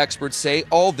legal experts say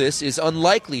all this is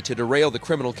unlikely to derail the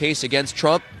criminal case against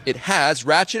Trump, it has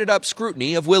ratcheted up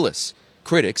scrutiny of Willis.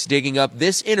 Critics digging up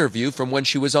this interview from when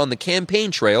she was on the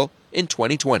campaign trail in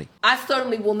 2020. I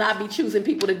certainly will not be choosing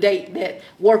people to date that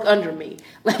work under me.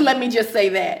 Let me just say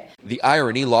that. The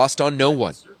irony lost on no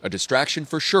one. A distraction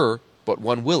for sure, but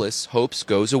one Willis hopes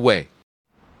goes away.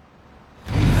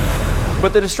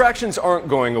 But the distractions aren't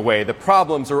going away. The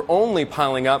problems are only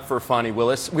piling up for Fani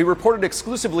Willis. We reported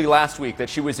exclusively last week that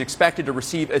she was expected to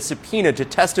receive a subpoena to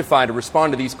testify to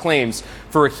respond to these claims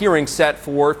for a hearing set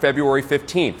for February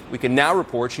 15th. We can now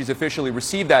report she's officially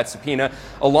received that subpoena,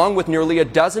 along with nearly a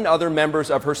dozen other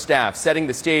members of her staff, setting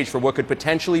the stage for what could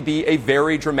potentially be a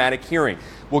very dramatic hearing.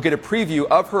 We'll get a preview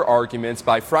of her arguments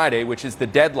by Friday, which is the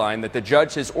deadline that the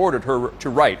judge has ordered her to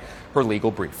write her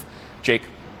legal brief. Jake.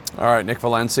 All right, Nick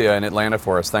Valencia in Atlanta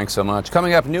for us. Thanks so much.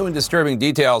 Coming up, new and disturbing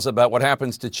details about what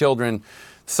happens to children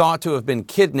thought to have been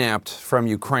kidnapped from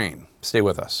Ukraine. Stay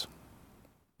with us.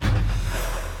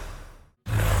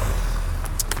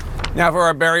 Now for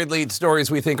our buried lead stories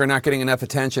we think are not getting enough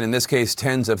attention. In this case,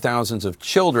 tens of thousands of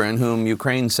children whom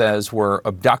Ukraine says were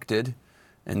abducted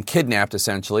and kidnapped,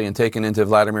 essentially, and taken into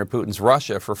Vladimir Putin's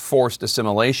Russia for forced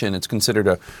assimilation. It's considered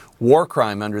a war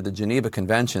crime under the Geneva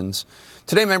Conventions.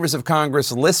 Today, members of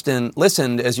Congress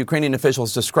listened as Ukrainian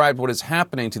officials described what is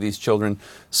happening to these children,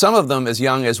 some of them as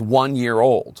young as 1 year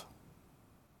old.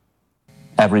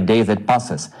 Every day that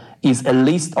passes is a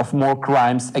list of more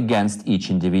crimes against each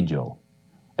individual.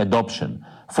 Adoption,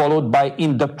 followed by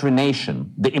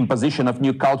indoctrination, the imposition of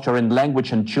new culture and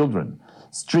language on children,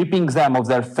 stripping them of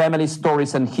their family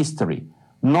stories and history,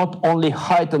 not only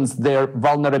heightens their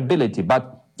vulnerability,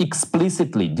 but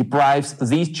explicitly deprives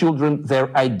these children their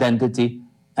identity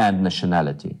and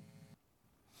nationality.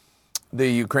 The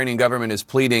Ukrainian government is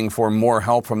pleading for more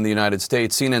help from the United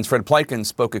States. CNN's Fred Pleitgen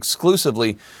spoke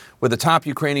exclusively with a top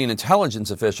Ukrainian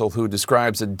intelligence official who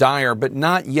describes a dire but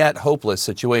not yet hopeless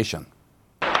situation.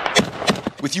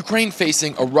 With Ukraine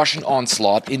facing a Russian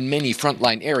onslaught in many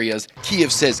frontline areas,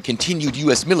 Kyiv says continued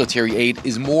U.S. military aid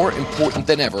is more important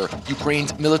than ever,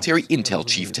 Ukraine's military intel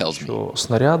chief tells me.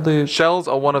 Shells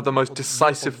are one of the most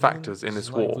decisive factors in this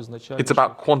war. It's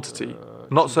about quantity,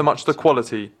 not so much the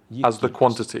quality as the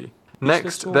quantity.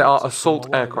 Next, there are assault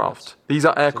aircraft. These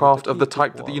are aircraft of the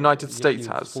type that the United States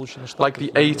has, like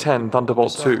the A-10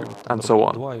 Thunderbolt II, and so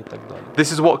on.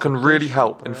 This is what can really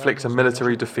help inflict a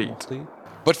military defeat.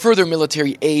 But further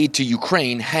military aid to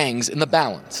Ukraine hangs in the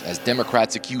balance as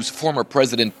Democrats accuse former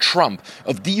President Trump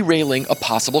of derailing a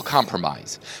possible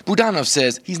compromise. Budanov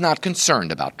says he's not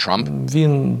concerned about Trump. He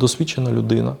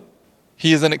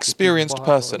is an experienced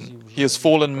person. He has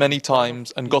fallen many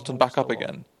times and gotten back up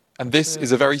again. And this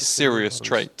is a very serious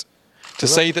trait. To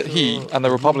say that he and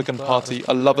the Republican Party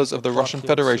are lovers of the Russian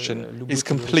Federation is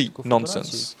complete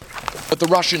nonsense. But the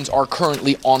Russians are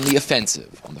currently on the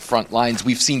offensive. On the front lines,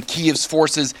 we've seen Kyiv's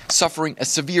forces suffering a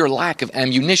severe lack of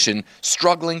ammunition,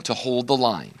 struggling to hold the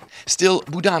line. Still,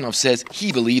 Budanov says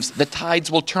he believes the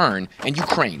tides will turn and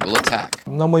Ukraine will attack.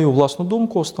 In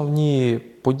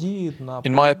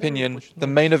my opinion, the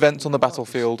main events on the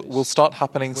battlefield will start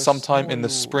happening sometime in the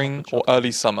spring or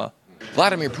early summer.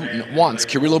 Vladimir Putin wants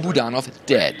Kyrylo Budanov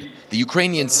dead. The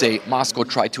Ukrainians say Moscow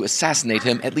tried to assassinate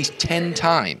him at least 10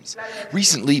 times.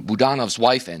 Recently, Budanov's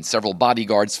wife and several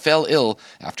bodyguards fell ill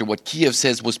after what Kyiv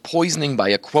says was poisoning by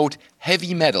a, quote,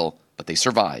 heavy metal, but they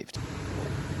survived.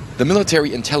 The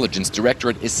Military Intelligence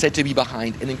Directorate is said to be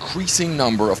behind an increasing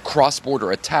number of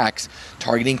cross-border attacks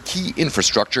targeting key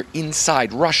infrastructure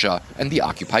inside Russia and the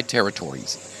occupied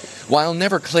territories. While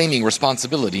never claiming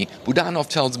responsibility, Budanov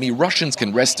tells me Russians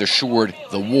can rest assured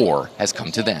the war has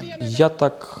come to them.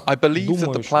 I believe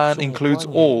that the plan includes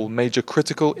all major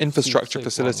critical infrastructure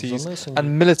facilities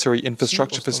and military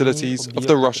infrastructure facilities of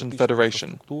the Russian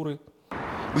Federation.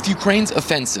 With Ukraine's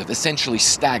offensive essentially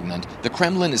stagnant, the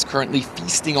Kremlin is currently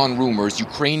feasting on rumors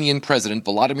Ukrainian President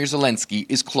Volodymyr Zelensky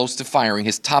is close to firing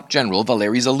his top general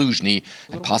Valery Zaluzhny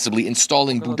and possibly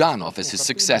installing Budanov as his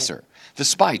successor. The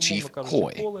spy chief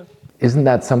coy. Isn't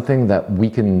that something that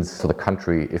weakens the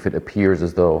country if it appears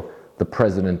as though the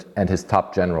president and his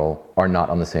top general are not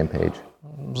on the same page?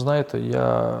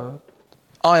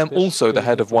 I am also the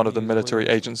head of one of the military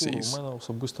agencies.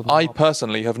 I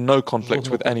personally have no conflict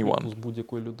with anyone.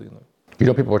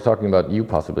 People were talking about you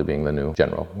possibly being the new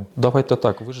general.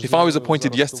 If I was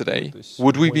appointed yesterday,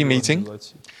 would we be meeting?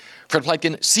 Fred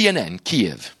Pleitgen, CNN,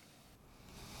 Kiev.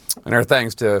 And our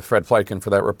thanks to Fred Pleitgen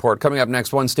for that report. Coming up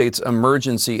next, one state's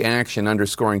emergency action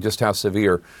underscoring just how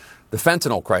severe the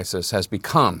fentanyl crisis has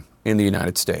become in the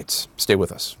United States. Stay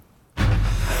with us.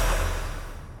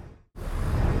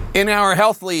 In our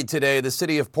health lead today, the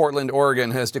city of Portland,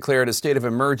 Oregon has declared a state of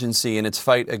emergency in its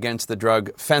fight against the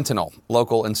drug fentanyl.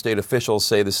 Local and state officials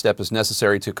say this step is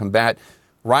necessary to combat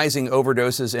rising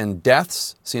overdoses and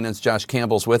deaths. CNN's Josh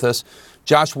Campbell's with us.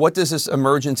 Josh, what does this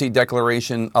emergency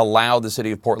declaration allow the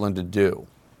city of Portland to do?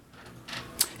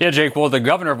 Yeah, Jake, well, the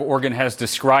governor of Oregon has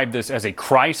described this as a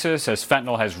crisis as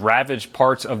fentanyl has ravaged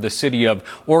parts of the city of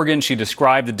Oregon. She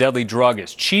described the deadly drug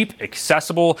as cheap,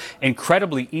 accessible,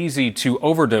 incredibly easy to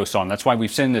overdose on. That's why we've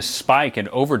seen this spike in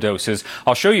overdoses.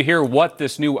 I'll show you here what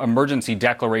this new emergency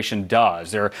declaration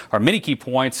does. There are many key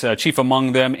points, chief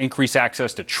among them, increase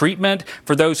access to treatment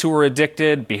for those who are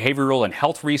addicted, behavioral and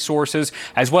health resources,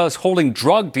 as well as holding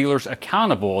drug dealers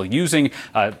accountable using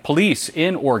police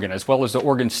in Oregon, as well as the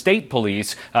Oregon State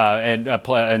Police, and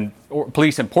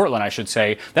police in Portland, I should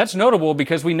say. That's notable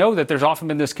because we know that there's often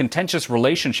been this contentious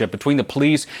relationship between the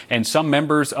police and some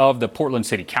members of the Portland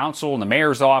City Council and the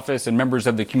mayor's office and members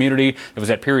of the community. There was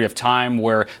that period of time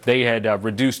where they had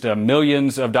reduced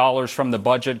millions of dollars from the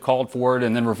budget, called for it,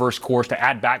 and then reversed course to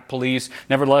add back police.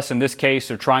 Nevertheless, in this case,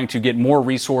 they're trying to get more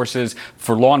resources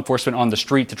for law enforcement on the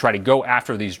street to try to go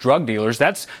after these drug dealers.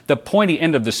 That's the pointy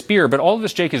end of the spear. But all of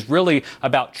this, Jake, is really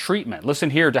about treatment. Listen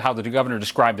here to how the governor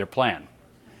described their plan.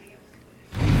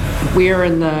 We're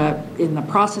in the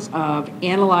process of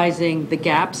analyzing the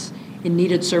gaps in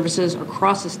needed services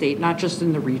across the state, not just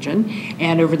in the region.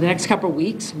 And over the next couple of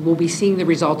weeks, we'll be seeing the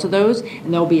results of those,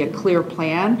 and there'll be a clear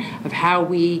plan of how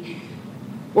we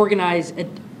organize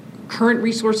current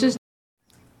resources.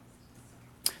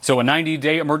 So a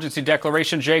 90-day emergency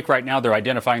declaration, Jake. Right now, they're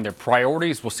identifying their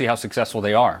priorities. We'll see how successful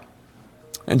they are.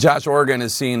 And Josh, Oregon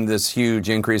has seen this huge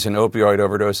increase in opioid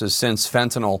overdoses since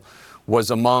fentanyl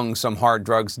was among some hard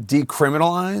drugs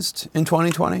decriminalized in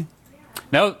 2020?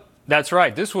 No, that's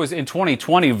right. This was in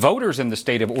 2020. Voters in the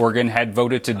state of Oregon had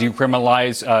voted to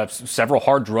decriminalize several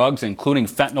hard drugs, including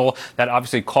fentanyl. That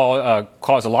obviously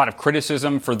caused a lot of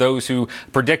criticism for those who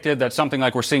predicted that something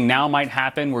like we're seeing now might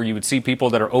happen, where you would see people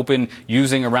that are open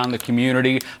using around the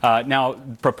community. Now,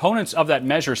 proponents of that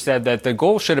measure said that the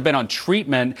goal should have been on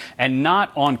treatment and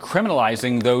not on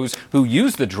criminalizing those who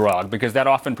use the drug, because that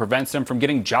often prevents them from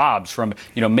getting jobs, from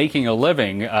making a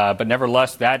living. But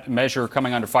nevertheless, that measure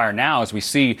coming under fire now as we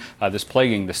see this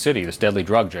plaguing the city, this deadly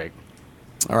drug, Jake.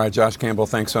 All right, Josh Campbell,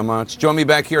 thanks so much. Join me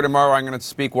back here tomorrow. I'm going to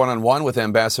speak one-on-one with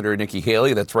Ambassador Nikki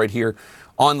Haley. That's right here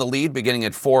on The Lead, beginning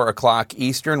at 4 o'clock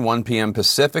Eastern, 1 p.m.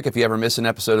 Pacific. If you ever miss an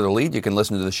episode of The Lead, you can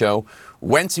listen to the show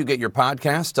whence you get your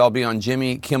podcast. I'll be on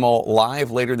Jimmy Kimmel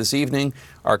Live later this evening.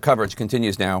 Our coverage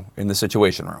continues now in the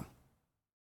Situation Room.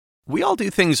 We all do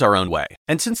things our own way.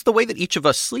 And since the way that each of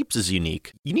us sleeps is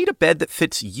unique, you need a bed that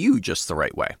fits you just the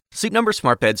right way. Sleep Number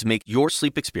smart beds make your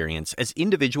sleep experience as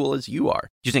individual as you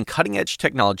are, using cutting-edge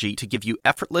technology to give you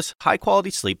effortless, high-quality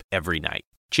sleep every night.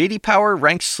 J.D. Power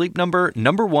ranks Sleep Number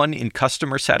 #1 in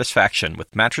customer satisfaction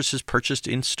with mattresses purchased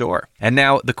in-store. And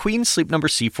now, the Queen Sleep Number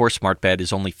C4 smart bed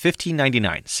is only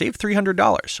 $1,599. Save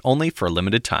 $300, only for a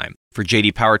limited time. For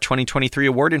J.D. Power 2023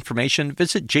 award information,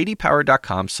 visit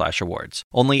jdpower.com/awards.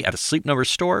 Only at a Sleep Number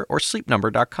store or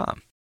sleepnumber.com.